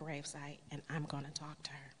at her gravesite and I'm going to talk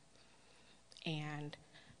to her. And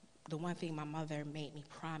the one thing my mother made me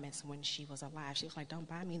promise when she was alive, she was like, don't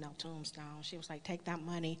buy me no tombstone. She was like, take that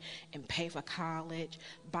money and pay for college,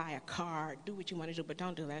 buy a car, do what you want to do, but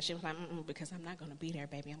don't do that. She was like, because I'm not going to be there,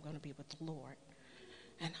 baby. I'm going to be with the Lord.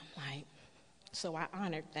 And I'm like, so I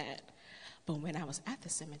honored that. But when I was at the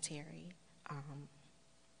cemetery,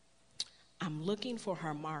 I'm looking for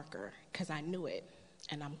her marker because I knew it.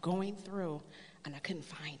 And I'm going through, and I couldn't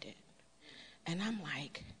find it. And I'm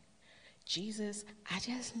like, Jesus, I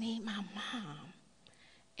just need my mom.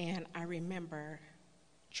 And I remember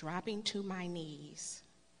dropping to my knees.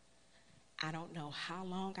 I don't know how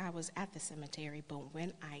long I was at the cemetery, but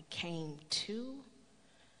when I came to,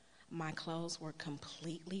 my clothes were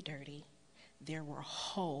completely dirty. There were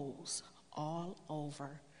holes all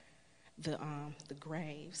over the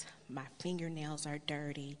graves. My fingernails are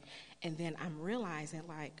dirty. And then I'm realizing,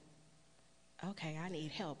 like, okay, I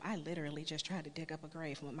need help. I literally just tried to dig up a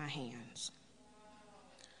grave with my hands.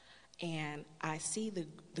 And I see the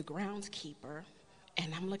groundskeeper,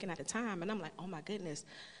 and I'm looking at the time, and I'm like, oh my goodness,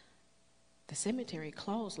 the cemetery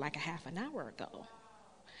closed like a half an hour ago.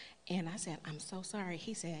 And I said, I'm so sorry.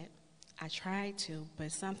 He said, I tried to,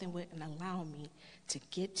 but something wouldn't allow me to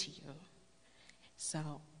get to you.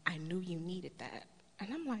 So I knew you needed that.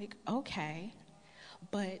 And I'm like, okay.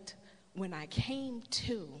 But when I came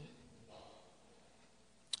to,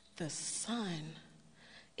 the sun,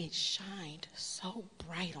 it shined so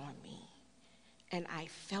bright on me. And I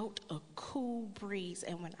felt a cool breeze.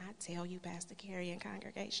 And when I tell you, Pastor Carey and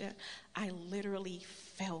congregation, I literally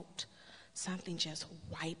felt something just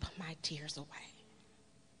wipe my tears away.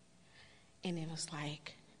 And it was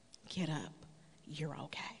like, get up, you're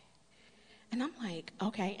okay. And I'm like,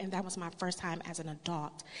 okay. And that was my first time as an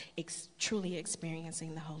adult truly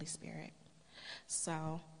experiencing the Holy Spirit.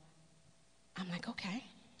 So I'm like, okay.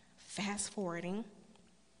 Fast forwarding,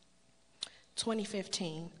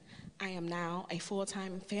 2015, I am now a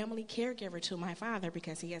full-time family caregiver to my father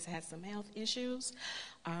because he has had some health issues,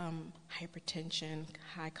 hypertension,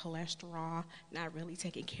 high cholesterol, not really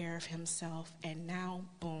taking care of himself, and now,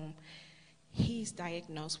 boom, he's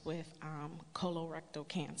diagnosed with colorectal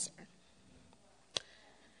cancer.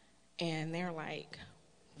 And they're like,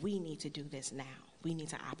 we need to do this now. We need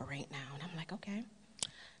to operate now. And I'm like, okay.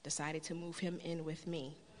 Decided to move him in with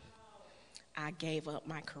me. I gave up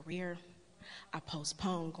my career. I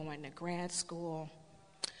postponed going to grad school.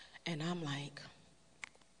 And I'm like,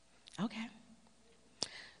 okay.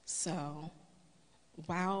 So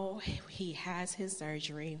while he has his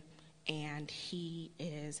surgery and he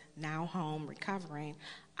is now home recovering,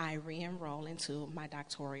 I re-enroll into my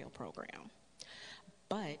doctoral program.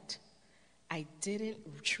 But I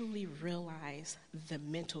didn't truly realize the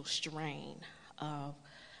mental strain of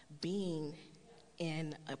being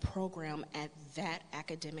in a program at that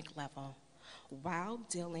academic level while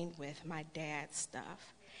dealing with my dad's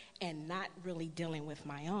stuff and not really dealing with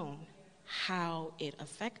my own, how it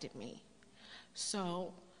affected me.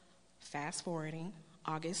 So, fast forwarding,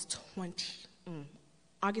 August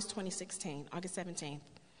 2016, August 17th,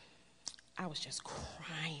 I was just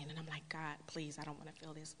crying, and I'm like, God, please, I don't want to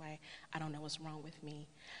feel this way. I don't know what's wrong with me.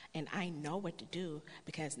 And I know what to do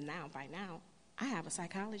because by now, I have a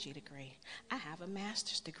psychology degree. I have a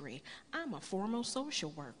master's degree. I'm a formal social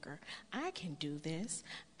worker. I can do this.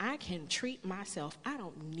 I can treat myself. I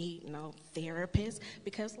don't need no therapist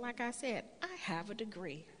because, like I said, I have a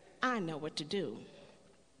degree. I know what to do.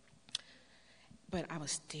 But I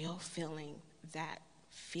was still feeling that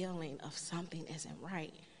feeling of something isn't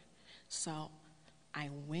right. So I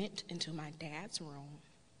went into my dad's room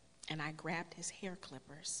and I grabbed his hair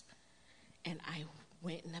clippers and I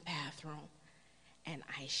went in the bathroom and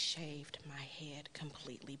I shaved my head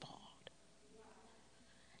completely bald.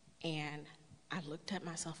 And I looked at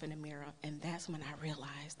myself in the mirror, and that's when I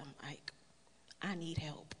realized, I'm like, I need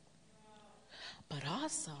help. But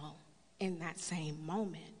also, in that same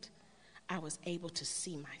moment, I was able to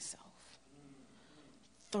see myself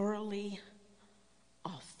thoroughly,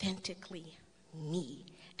 authentically me.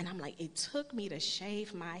 And I'm like, it took me to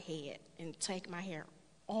shave my head and take my hair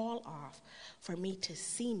all off for me to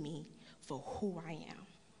see me for who I am.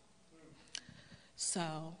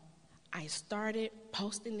 So I started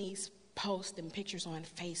posting these posts and pictures on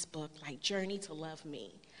Facebook, like Journey to Love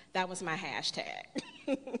Me. That was my hashtag.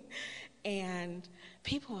 And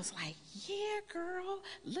people was like, yeah, girl,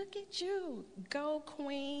 look at you. Go,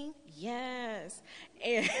 queen. Yes.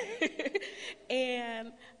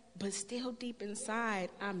 But still deep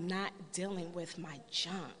inside, I'm not dealing with my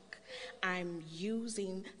junk. I'm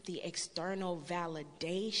using the external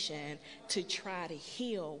validation to try to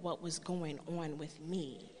heal what was going on with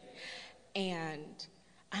me. And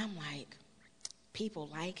I'm like, people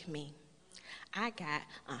like me. I got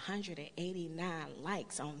 189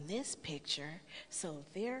 likes on this picture, so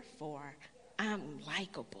therefore I'm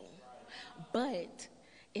likable. But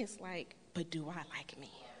it's like, but do I like me?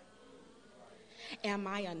 Am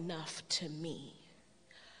I enough to me?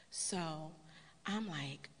 So I'm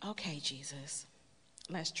like, okay, Jesus,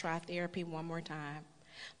 let's try therapy one more time.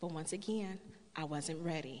 But once again, I wasn't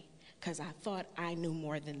ready because I thought I knew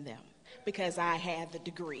more than them because I had the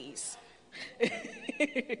degrees.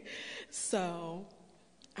 So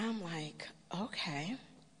I'm like, okay.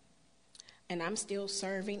 And I'm still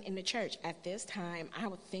serving in the church. At this time, I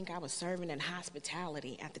would think I was serving in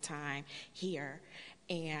hospitality at the time here.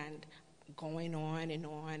 And going on and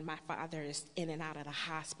on. My father is in and out of the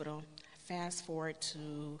hospital. Fast forward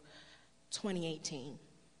to 2018.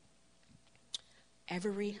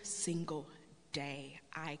 Every single day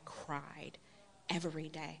I cried. Every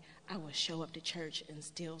day I would show up to church and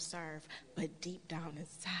still serve. But deep down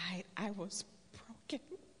inside, I was broken.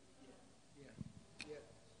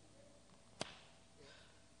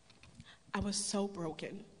 I was so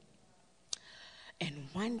broken. And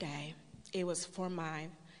one day, it was for my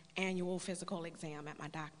annual physical exam at my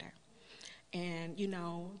doctor. And, you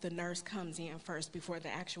know, the nurse comes in first before the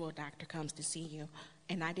actual doctor comes to see you.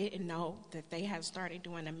 And I didn't know that they had started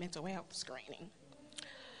doing a mental health screening.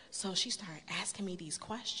 So she started asking me these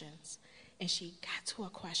questions. And she got to a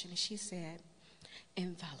question and she said,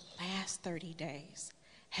 in the last 30 days,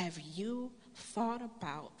 have you thought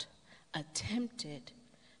about attempted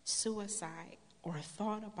suicide or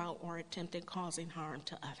thought about or attempted causing harm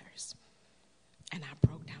to others? And I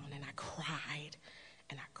broke down and I cried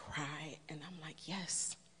and I cried. And I'm like,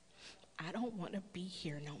 yes, I don't want to be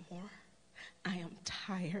here no more. I am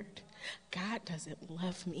tired. God doesn't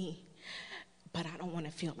love me, but I don't want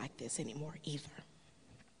to feel like this anymore either.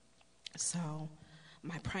 So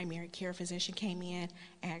my primary care physician came in,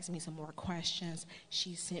 asked me some more questions.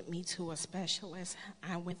 She sent me to a specialist.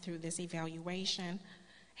 I went through this evaluation,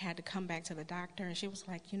 had to come back to the doctor, and she was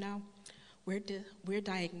like, you know, we're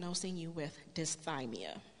diagnosing you with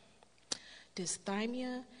dysthymia.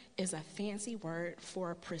 Dysthymia is a fancy word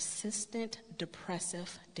for persistent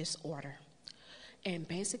depressive disorder. And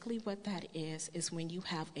basically what that is when you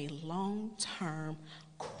have a long-term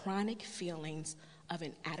chronic feelings of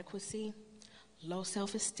inadequacy, low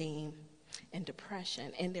self-esteem, and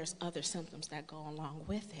depression. And there's other symptoms that go along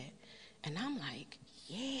with it. And I'm like,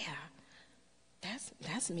 yeah,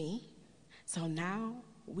 that's me. So now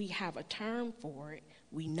we have a term for it.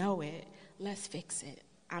 We know it. Let's fix it.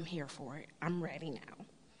 I'm here for it. I'm ready now.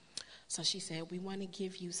 So she said, we want to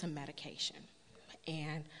give you some medication.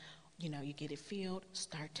 And, you know, you get it filled,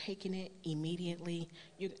 start taking it immediately.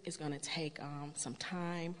 It's going to take some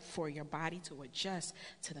time for your body to adjust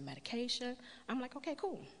to the medication. I'm like, okay,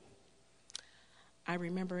 cool. I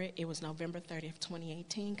remember it was November 30th,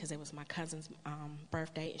 2018, because it was my cousin's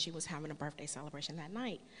birthday, and she was having a birthday celebration that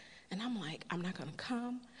night. And I'm like, I'm not going to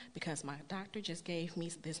come because my doctor just gave me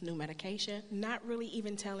this new medication, not really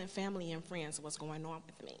even telling family and friends what's going on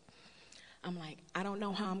with me. I'm like, I don't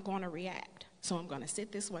know how I'm going to react, so I'm going to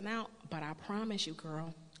sit this one out, but I promise you,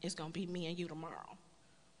 girl, it's going to be me and you tomorrow.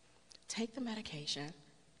 Take the medication.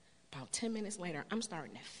 About 10 minutes later, I'm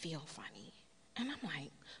starting to feel funny. And I'm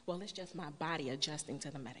like, well, it's just my body adjusting to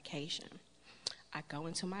the medication. I go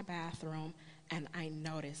into my bathroom, and I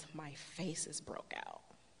notice my face is broke out.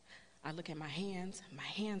 I look at my hands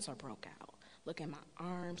are broke out. Look at my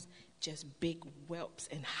arms, just big whelps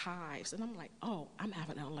and hives. And I'm like, oh, I'm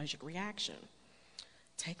having an allergic reaction.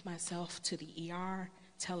 Take myself to the ER,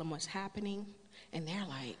 tell them what's happening, and they're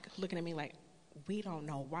like, looking at me like, we don't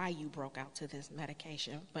know why you broke out to this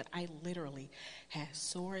medication, but I literally had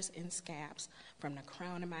sores and scabs from the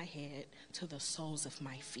crown of my head to the soles of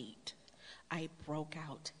my feet. I broke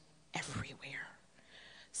out everywhere.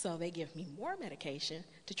 So they give me more medication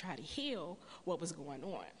to try to heal what was going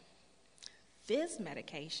on. This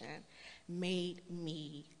medication made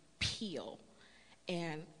me peel.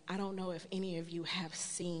 And I don't know if any of you have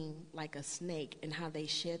seen like a snake and how they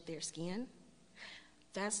shed their skin.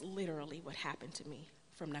 That's literally what happened to me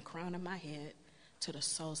from the crown of my head to the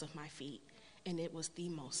soles of my feet. And it was the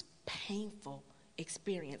most painful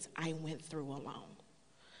experience I went through alone.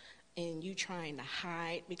 And you trying to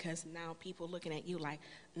hide because now people looking at you like,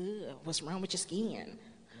 ugh, what's wrong with your skin? Right.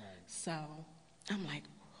 So I'm like,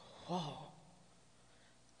 whoa.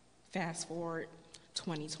 Fast forward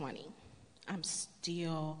 2020. I'm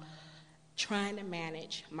still trying to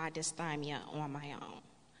manage my dysthymia on my own.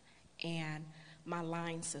 And my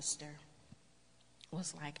line sister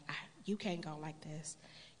was like, you can't go like this.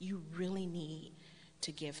 You really need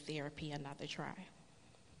to give therapy another try.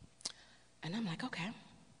 And I'm like, okay.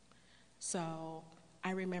 So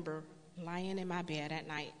I remember lying in my bed at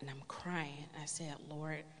night and I'm crying. I said,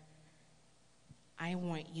 Lord, I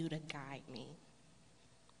want you to guide me.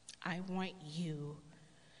 I want you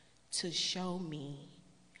to show me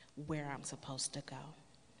where I'm supposed to go.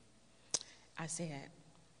 I said,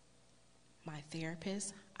 my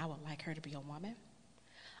therapist, I would like her to be a woman.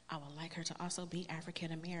 I would like her to also be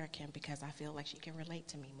African American because I feel like she can relate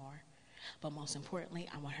to me more. But most importantly,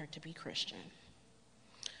 I want her to be Christian.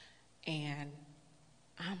 And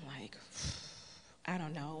I'm like, I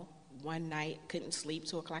don't know, one night, couldn't sleep,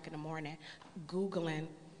 2 o'clock in the morning, Googling,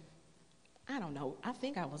 I don't know, I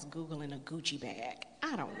think I was Googling a Gucci bag.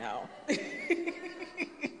 I don't know.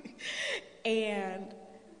 And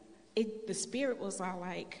the spirit was all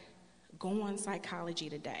like, go on Psychology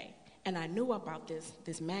Today. And I knew about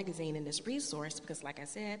this magazine and this resource because, like I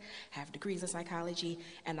said, I have degrees in psychology,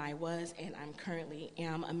 and I'm currently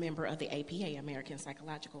a member of the APA, American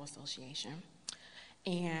Psychological Association.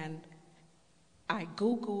 And I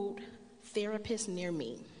Googled therapists near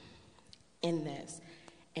me in this,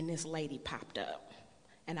 and this lady popped up.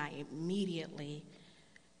 And I immediately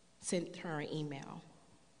sent her an email.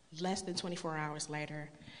 Less than 24 hours later,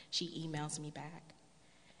 she emails me back.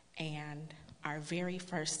 And our very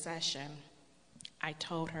first session, I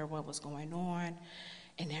told her what was going on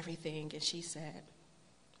and everything, and she said,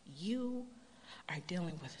 you are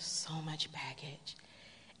dealing with so much baggage.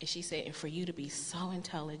 And she said, and for you to be so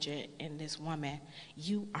intelligent in this woman,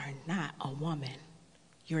 you are not a woman.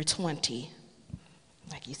 You're 20.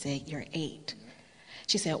 Like you said, you're 8.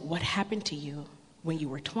 She said, what happened to you when you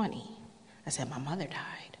were 20? I said, my mother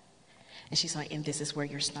died. And she's like, and this is where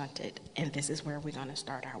you're stunted, and this is where we're going to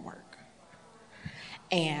start our work.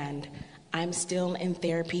 And I'm still in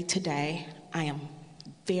therapy today. I am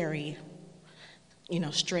very,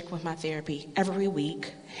 strict with my therapy every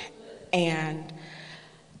week. And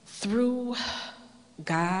through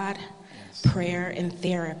God, prayer, and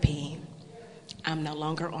therapy, I'm no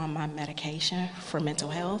longer on my medication for mental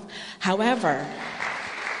health. However,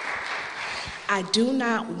 I do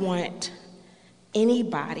not want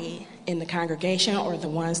anybody in the congregation or the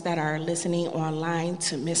ones that are listening online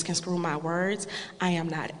to misconstrue my words. I am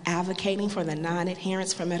not advocating for the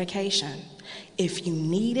non-adherence for medication. If you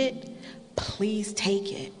need it, please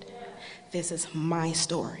take it. This is my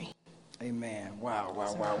story. Amen. Wow.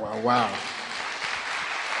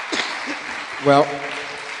 Well,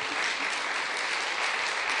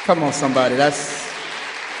 Come on, somebody.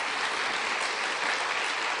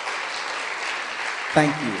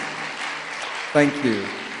 Thank you. Thank you.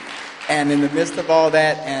 And in the midst of all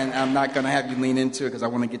that, and I'm not going to have you lean into it because I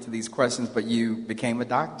want to get to these questions, but you became a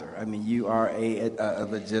doctor. I mean, you are a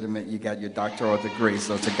legitimate, you got your doctoral degree,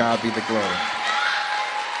 so to God be the glory.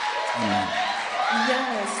 Amen.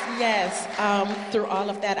 Yes. Through all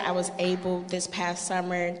of that, I was able this past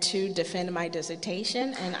summer to defend my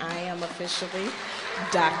dissertation, and I am officially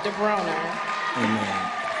Dr. Broner.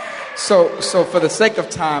 Amen. So for the sake of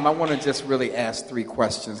time, I want to just really ask 3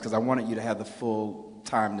 questions because I wanted you to have the full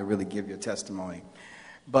time to really give your testimony.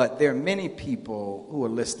 But there are many people who are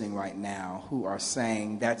listening right now who are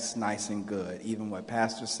saying that's nice and good, even what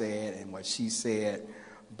Pastor said and what she said,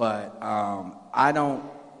 but I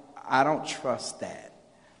don't trust that.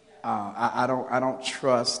 I don't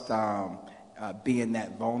trust being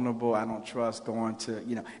that vulnerable. I don't trust going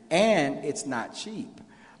to, and it's not cheap.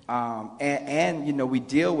 And we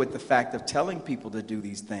deal with the fact of telling people to do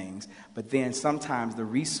these things, but then sometimes the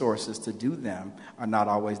resources to do them are not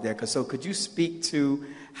always there. So could you speak to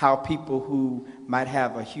how people who might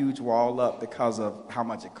have a huge wall up because of how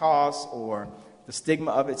much it costs or the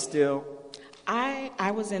stigma of it still?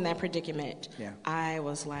 I was in that predicament. Yeah. I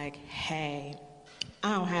was like, hey,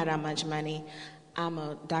 I don't have that much money. I'm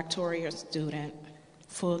a doctoral student,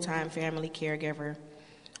 full-time family caregiver,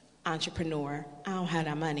 entrepreneur. I don't have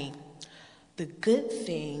that money. The good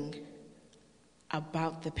thing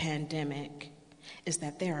about the pandemic is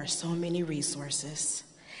that there are so many resources.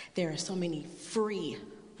 There are so many free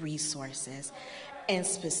resources. And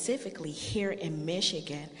specifically here in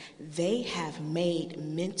Michigan, they have made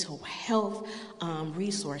mental health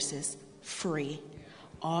resources free.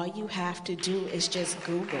 All you have to do is just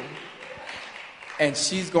Google. And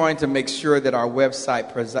she's going to make sure that our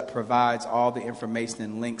website provides all the information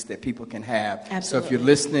and links that people can have. Absolutely. So if you're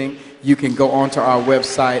listening, you can go onto our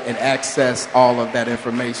website and access all of that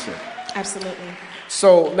information. Absolutely.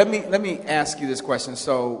 So let me ask you this question.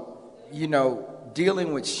 So,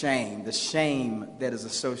 dealing with shame, the shame that is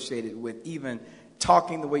associated with even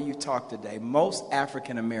talking the way you talk today, most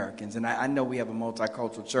African Americans, and I know we have a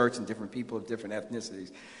multicultural church and different people of different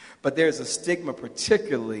ethnicities, but there's a stigma,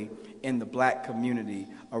 particularly in the black community,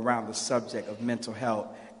 around the subject of mental health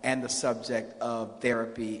and the subject of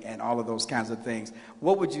therapy and all of those kinds of things.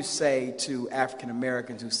 What would you say to African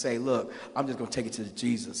Americans who say, look, I'm just going to take it to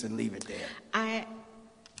Jesus and leave it there?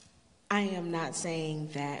 I am not saying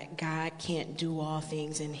that God can't do all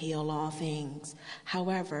things and heal all things.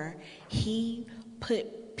 However, he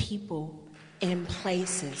put people in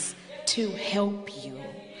places to help you.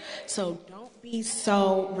 So don't be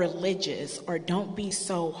so religious or don't be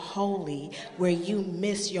so holy where you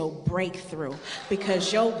miss your breakthrough,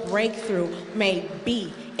 because your breakthrough may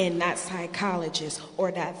be in that psychologist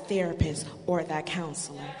or that therapist or that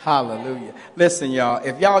counselor. Hallelujah. Listen, y'all,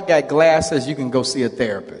 if y'all got glasses, you can go see a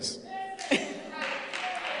therapist.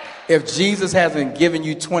 If Jesus hasn't given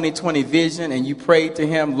you 20/20 vision and you prayed to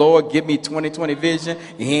him, Lord, give me 20/20 vision,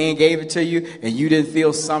 and he ain't gave it to you, and you didn't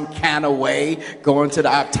feel some kind of way going to the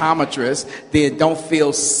optometrist, then don't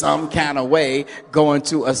feel some kind of way going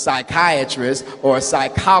to a psychiatrist or a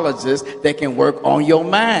psychologist that can work on your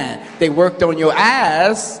mind. They worked on your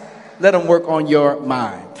eyes, let them work on your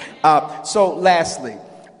mind. So lastly,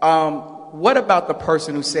 what about the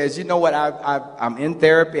person who says, you know what, I'm in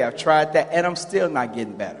therapy, I've tried that, and I'm still not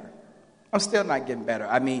getting better? I'm still not getting better.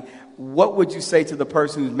 I mean, what would you say to the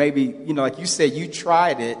person who's maybe, like you said, you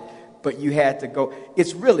tried it, but you had to go?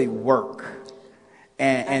 It's really work.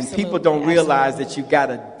 And people don't realize that you got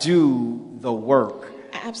to do the work.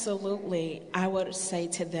 Absolutely. I would say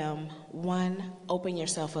to them, 1, open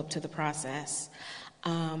yourself up to the process.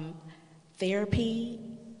 Therapy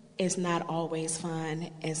is not always fun,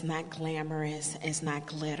 it's not glamorous, it's not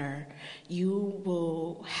glitter. You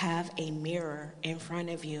will have a mirror in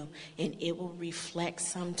front of you, and it will reflect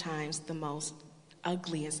sometimes the most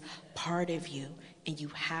ugliest part of you, and you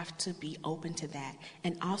have to be open to that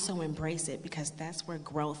and also embrace it, because that's where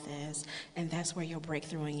growth is and that's where your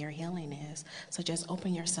breakthrough and your healing is. So just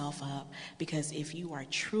open yourself up, because if you are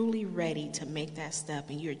truly ready to make that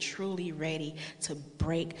step and you're truly ready to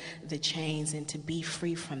break the chains and to be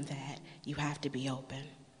free from that, you have to be open.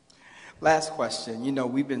 Last question.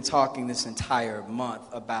 We've been talking this entire month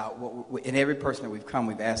about and every person that we've come,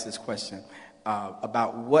 we've asked this question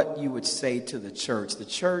about what you would say to the church. The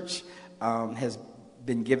church has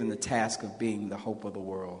been given the task of being the hope of the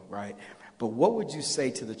world, right? But what would you say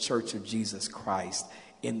to the Church of Jesus Christ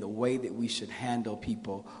in the way that we should handle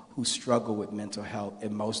people who struggle with mental health,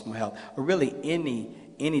 emotional health, or really any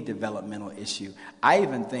any developmental issue. I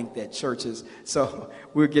even think that churches, so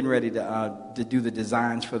we're getting ready to do the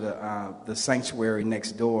designs for the sanctuary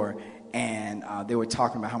next door, and they were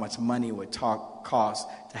talking about how much money it would cost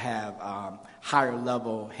to have higher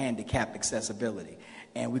level handicap accessibility.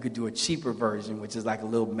 And we could do a cheaper version, which is like a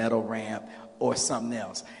little metal ramp or something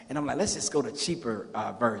else. And I'm like, let's just go to cheaper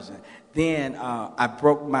version. Then I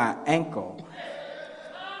broke my ankle,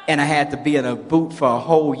 and I had to be in a boot for a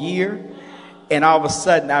whole year. And all of a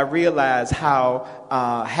sudden, I realized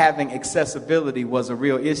how having accessibility was a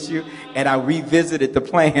real issue. And I revisited the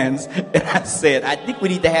plans, and I said, I think we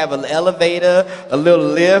need to have an elevator, a little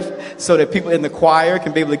lift, so that people in the choir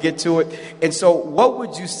can be able to get to it. And so what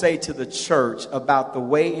would you say to the church about the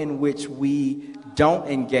way in which we don't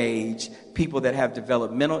engage people that have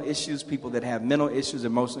developmental issues, people that have mental issues,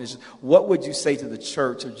 emotional issues? What would you say to the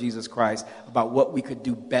Church of Jesus Christ about what we could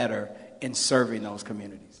do better in serving those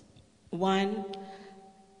communities? One,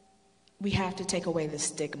 we have to take away the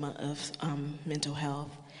stigma of mental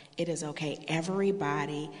health. It is okay.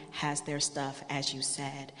 Everybody has their stuff, as you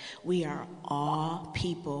said. We are all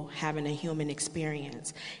people having a human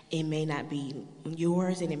experience. It may not be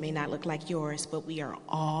yours and it may not look like yours, but we are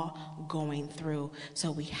all going through.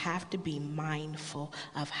 So we have to be mindful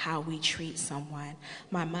of how we treat someone.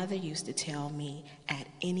 My mother used to tell me, at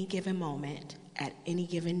any given moment, at any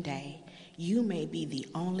given day, you may be the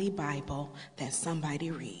only Bible that somebody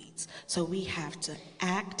reads. So we have to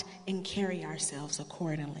act and carry ourselves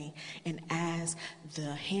accordingly. And as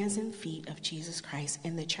the hands and feet of Jesus Christ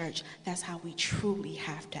in the church, that's how we truly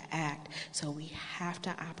have to act. So we have to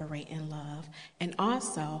operate in love. And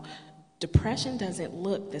also, depression doesn't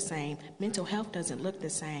look the same. Mental health doesn't look the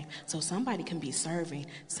same. So somebody can be serving,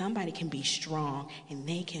 somebody can be strong, and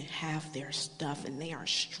they can have their stuff and they are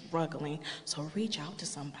struggling. So reach out to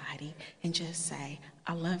somebody and just say,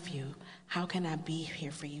 I love you. How can I be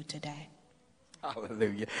here for you today?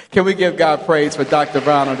 Hallelujah. Can we give God praise for Dr.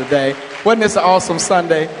 Brown on today? Wasn't this an awesome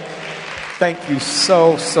Sunday? Thank you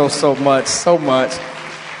so much.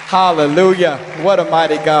 Hallelujah. What a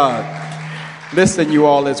mighty God. Listen, you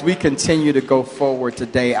all, as we continue to go forward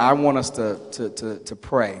today, I want us to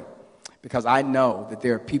pray, because I know that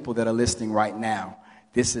there are people that are listening right now.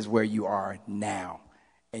 This is where you are now,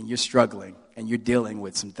 and you're struggling, and you're dealing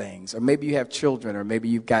with some things. Or maybe you have children, or maybe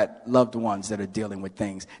you've got loved ones that are dealing with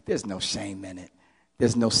things. There's no shame in it.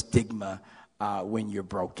 There's no stigma when you're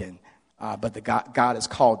broken. But God has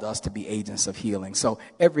called us to be agents of healing. So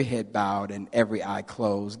every head bowed and every eye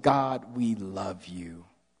closed. God, we love you.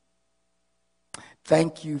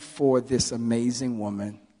 Thank you for this amazing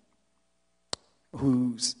woman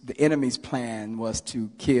whose the enemy's plan was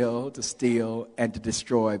to kill, to steal, and to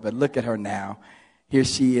destroy. But look at her now. Here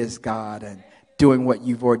she is, God, and doing what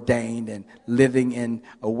you've ordained and living in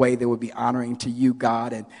a way that would be honoring to you,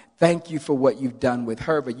 God. And thank you for what you've done with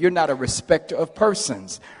her. But you're not a respecter of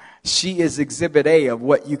persons. She is exhibit A of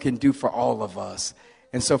what you can do for all of us.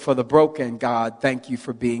 And so for the broken, God, thank you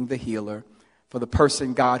for being the healer. For the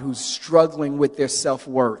person, God, who's struggling with their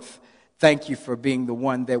self-worth, thank you for being the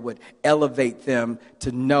one that would elevate them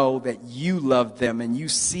to know that you love them and you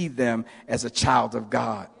see them as a child of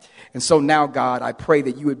God. And so now, God, I pray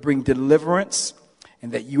that you would bring deliverance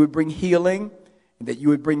and that you would bring healing and that you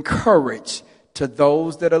would bring courage to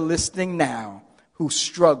those that are listening now who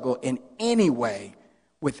struggle in any way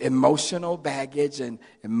with emotional baggage and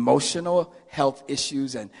emotional health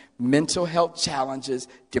issues and mental health challenges,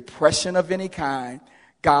 depression of any kind.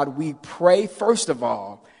 God, we pray, first of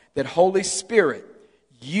all, that Holy Spirit,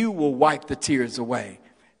 you will wipe the tears away.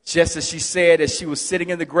 Just as she said, as she was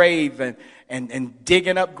sitting in the grave and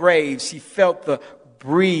digging up graves, she felt the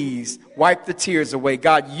breeze wipe the tears away.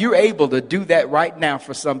 God, you're able to do that right now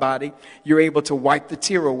for somebody. You're able to wipe the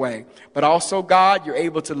tear away. But also, God, you're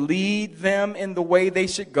able to lead them in the way they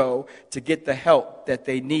should go to get the help that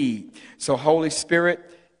they need. So, Holy Spirit,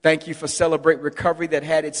 thank you for Celebrate Recovery that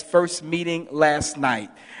had its first meeting last night.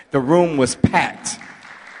 The room was packed.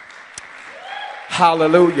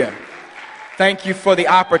 Hallelujah. Thank you for the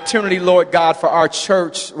opportunity, Lord God, for our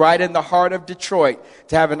church right in the heart of Detroit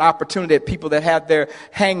to have an opportunity that people that have their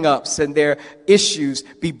hang-ups and their issues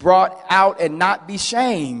be brought out and not be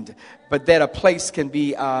shamed, but that a place can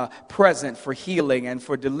be present for healing and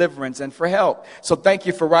for deliverance and for help. So thank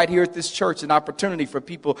you for right here at this church, an opportunity for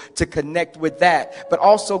people to connect with that. But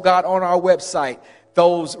also, God, on our website,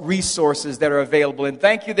 those resources that are available. And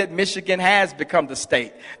thank you that Michigan has become the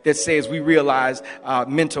state that says we realize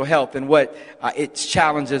mental health and what its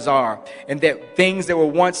challenges are. And that things that were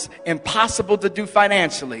once impossible to do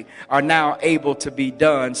financially are now able to be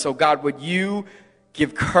done. So God, would you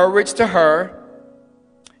give courage to her,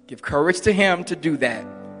 Give courage to him to do that.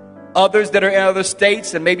 Others that are in other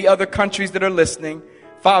states and maybe other countries that are listening,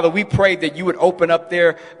 Father, we pray that you would open up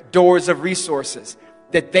their doors of resources,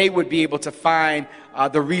 that they would be able to find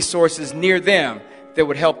the resources near them that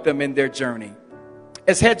would help them in their journey.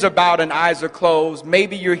 As heads are bowed and eyes are closed,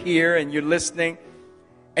 maybe you're here and you're listening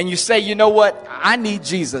and you say, you know what? I need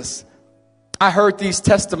Jesus. I heard these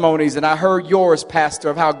testimonies and I heard yours, Pastor,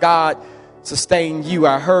 of how God sustained you.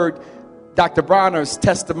 I heard Dr. Bronner's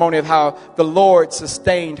testimony of how the Lord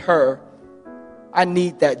sustained her. I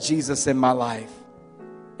need that Jesus in my life.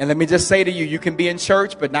 And let me just say to you, you can be in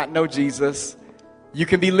church but not know Jesus. You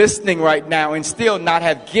can be listening right now and still not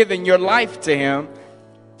have given your life to him.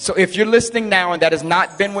 So if you're listening now and that has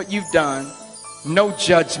not been what you've done, no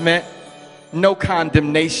judgment, no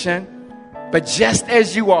condemnation, but just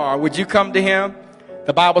as you are, would you come to him?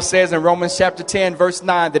 The Bible says in Romans chapter 10, verse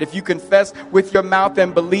 9, that if you confess with your mouth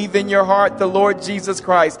and believe in your heart the Lord Jesus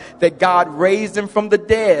Christ, that God raised him from the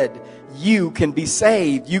dead, you can be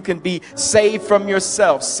saved. You can be saved from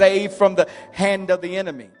yourself, saved from the hand of the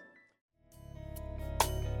enemy.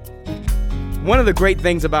 One of the great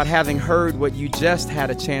things about having heard what you just had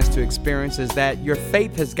a chance to experience is that your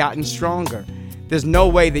faith has gotten stronger. There's no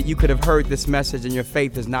way that you could have heard this message and your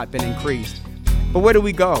faith has not been increased. But where do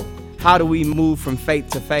we go? How do we move from faith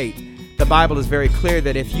to faith? The Bible is very clear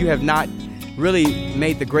that if you have not really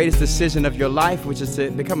made the greatest decision of your life, which is to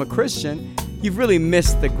become a Christian, you've really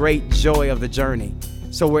missed the great joy of the journey.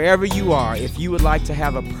 So wherever you are, if you would like to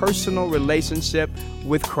have a personal relationship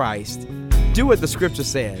with Christ, do what the scripture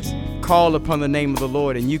says. Call upon the name of the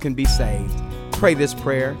Lord and you can be saved. Pray this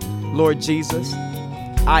prayer. Lord Jesus,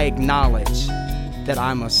 I acknowledge that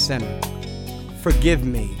I'm a sinner. Forgive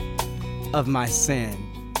me of my sin.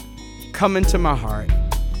 Come into my heart.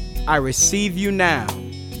 I receive you now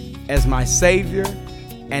as my Savior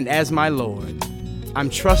and as my Lord.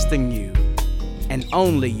 I'm trusting you and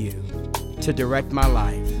only you to direct my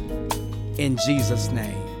life. In Jesus'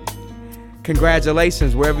 name.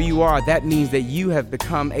 Congratulations, wherever you are, that means that you have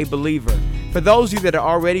become a believer. For those of you that are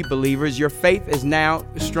already believers, your faith is now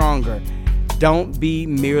stronger. Don't be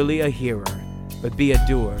merely a hearer, but be a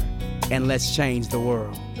doer, and let's change the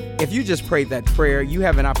world. If you just prayed that prayer, you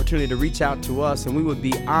have an opportunity to reach out to us, and we would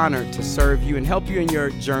be honored to serve you and help you in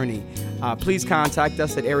your journey. Please contact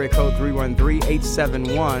us at area code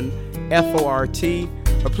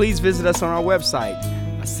 313-871-FORT, or please visit us on our website,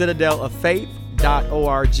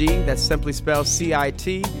 citadeloffaith.org. That's simply spelled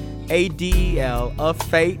CITADEL of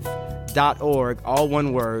faith.org, all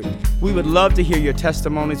one word. We would love to hear your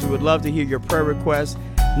testimonies. We would love to hear your prayer requests.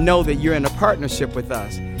 Know that you're in a partnership with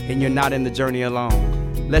us and you're not in the journey alone.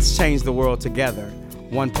 Let's change the world together,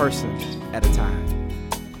 one person at a time.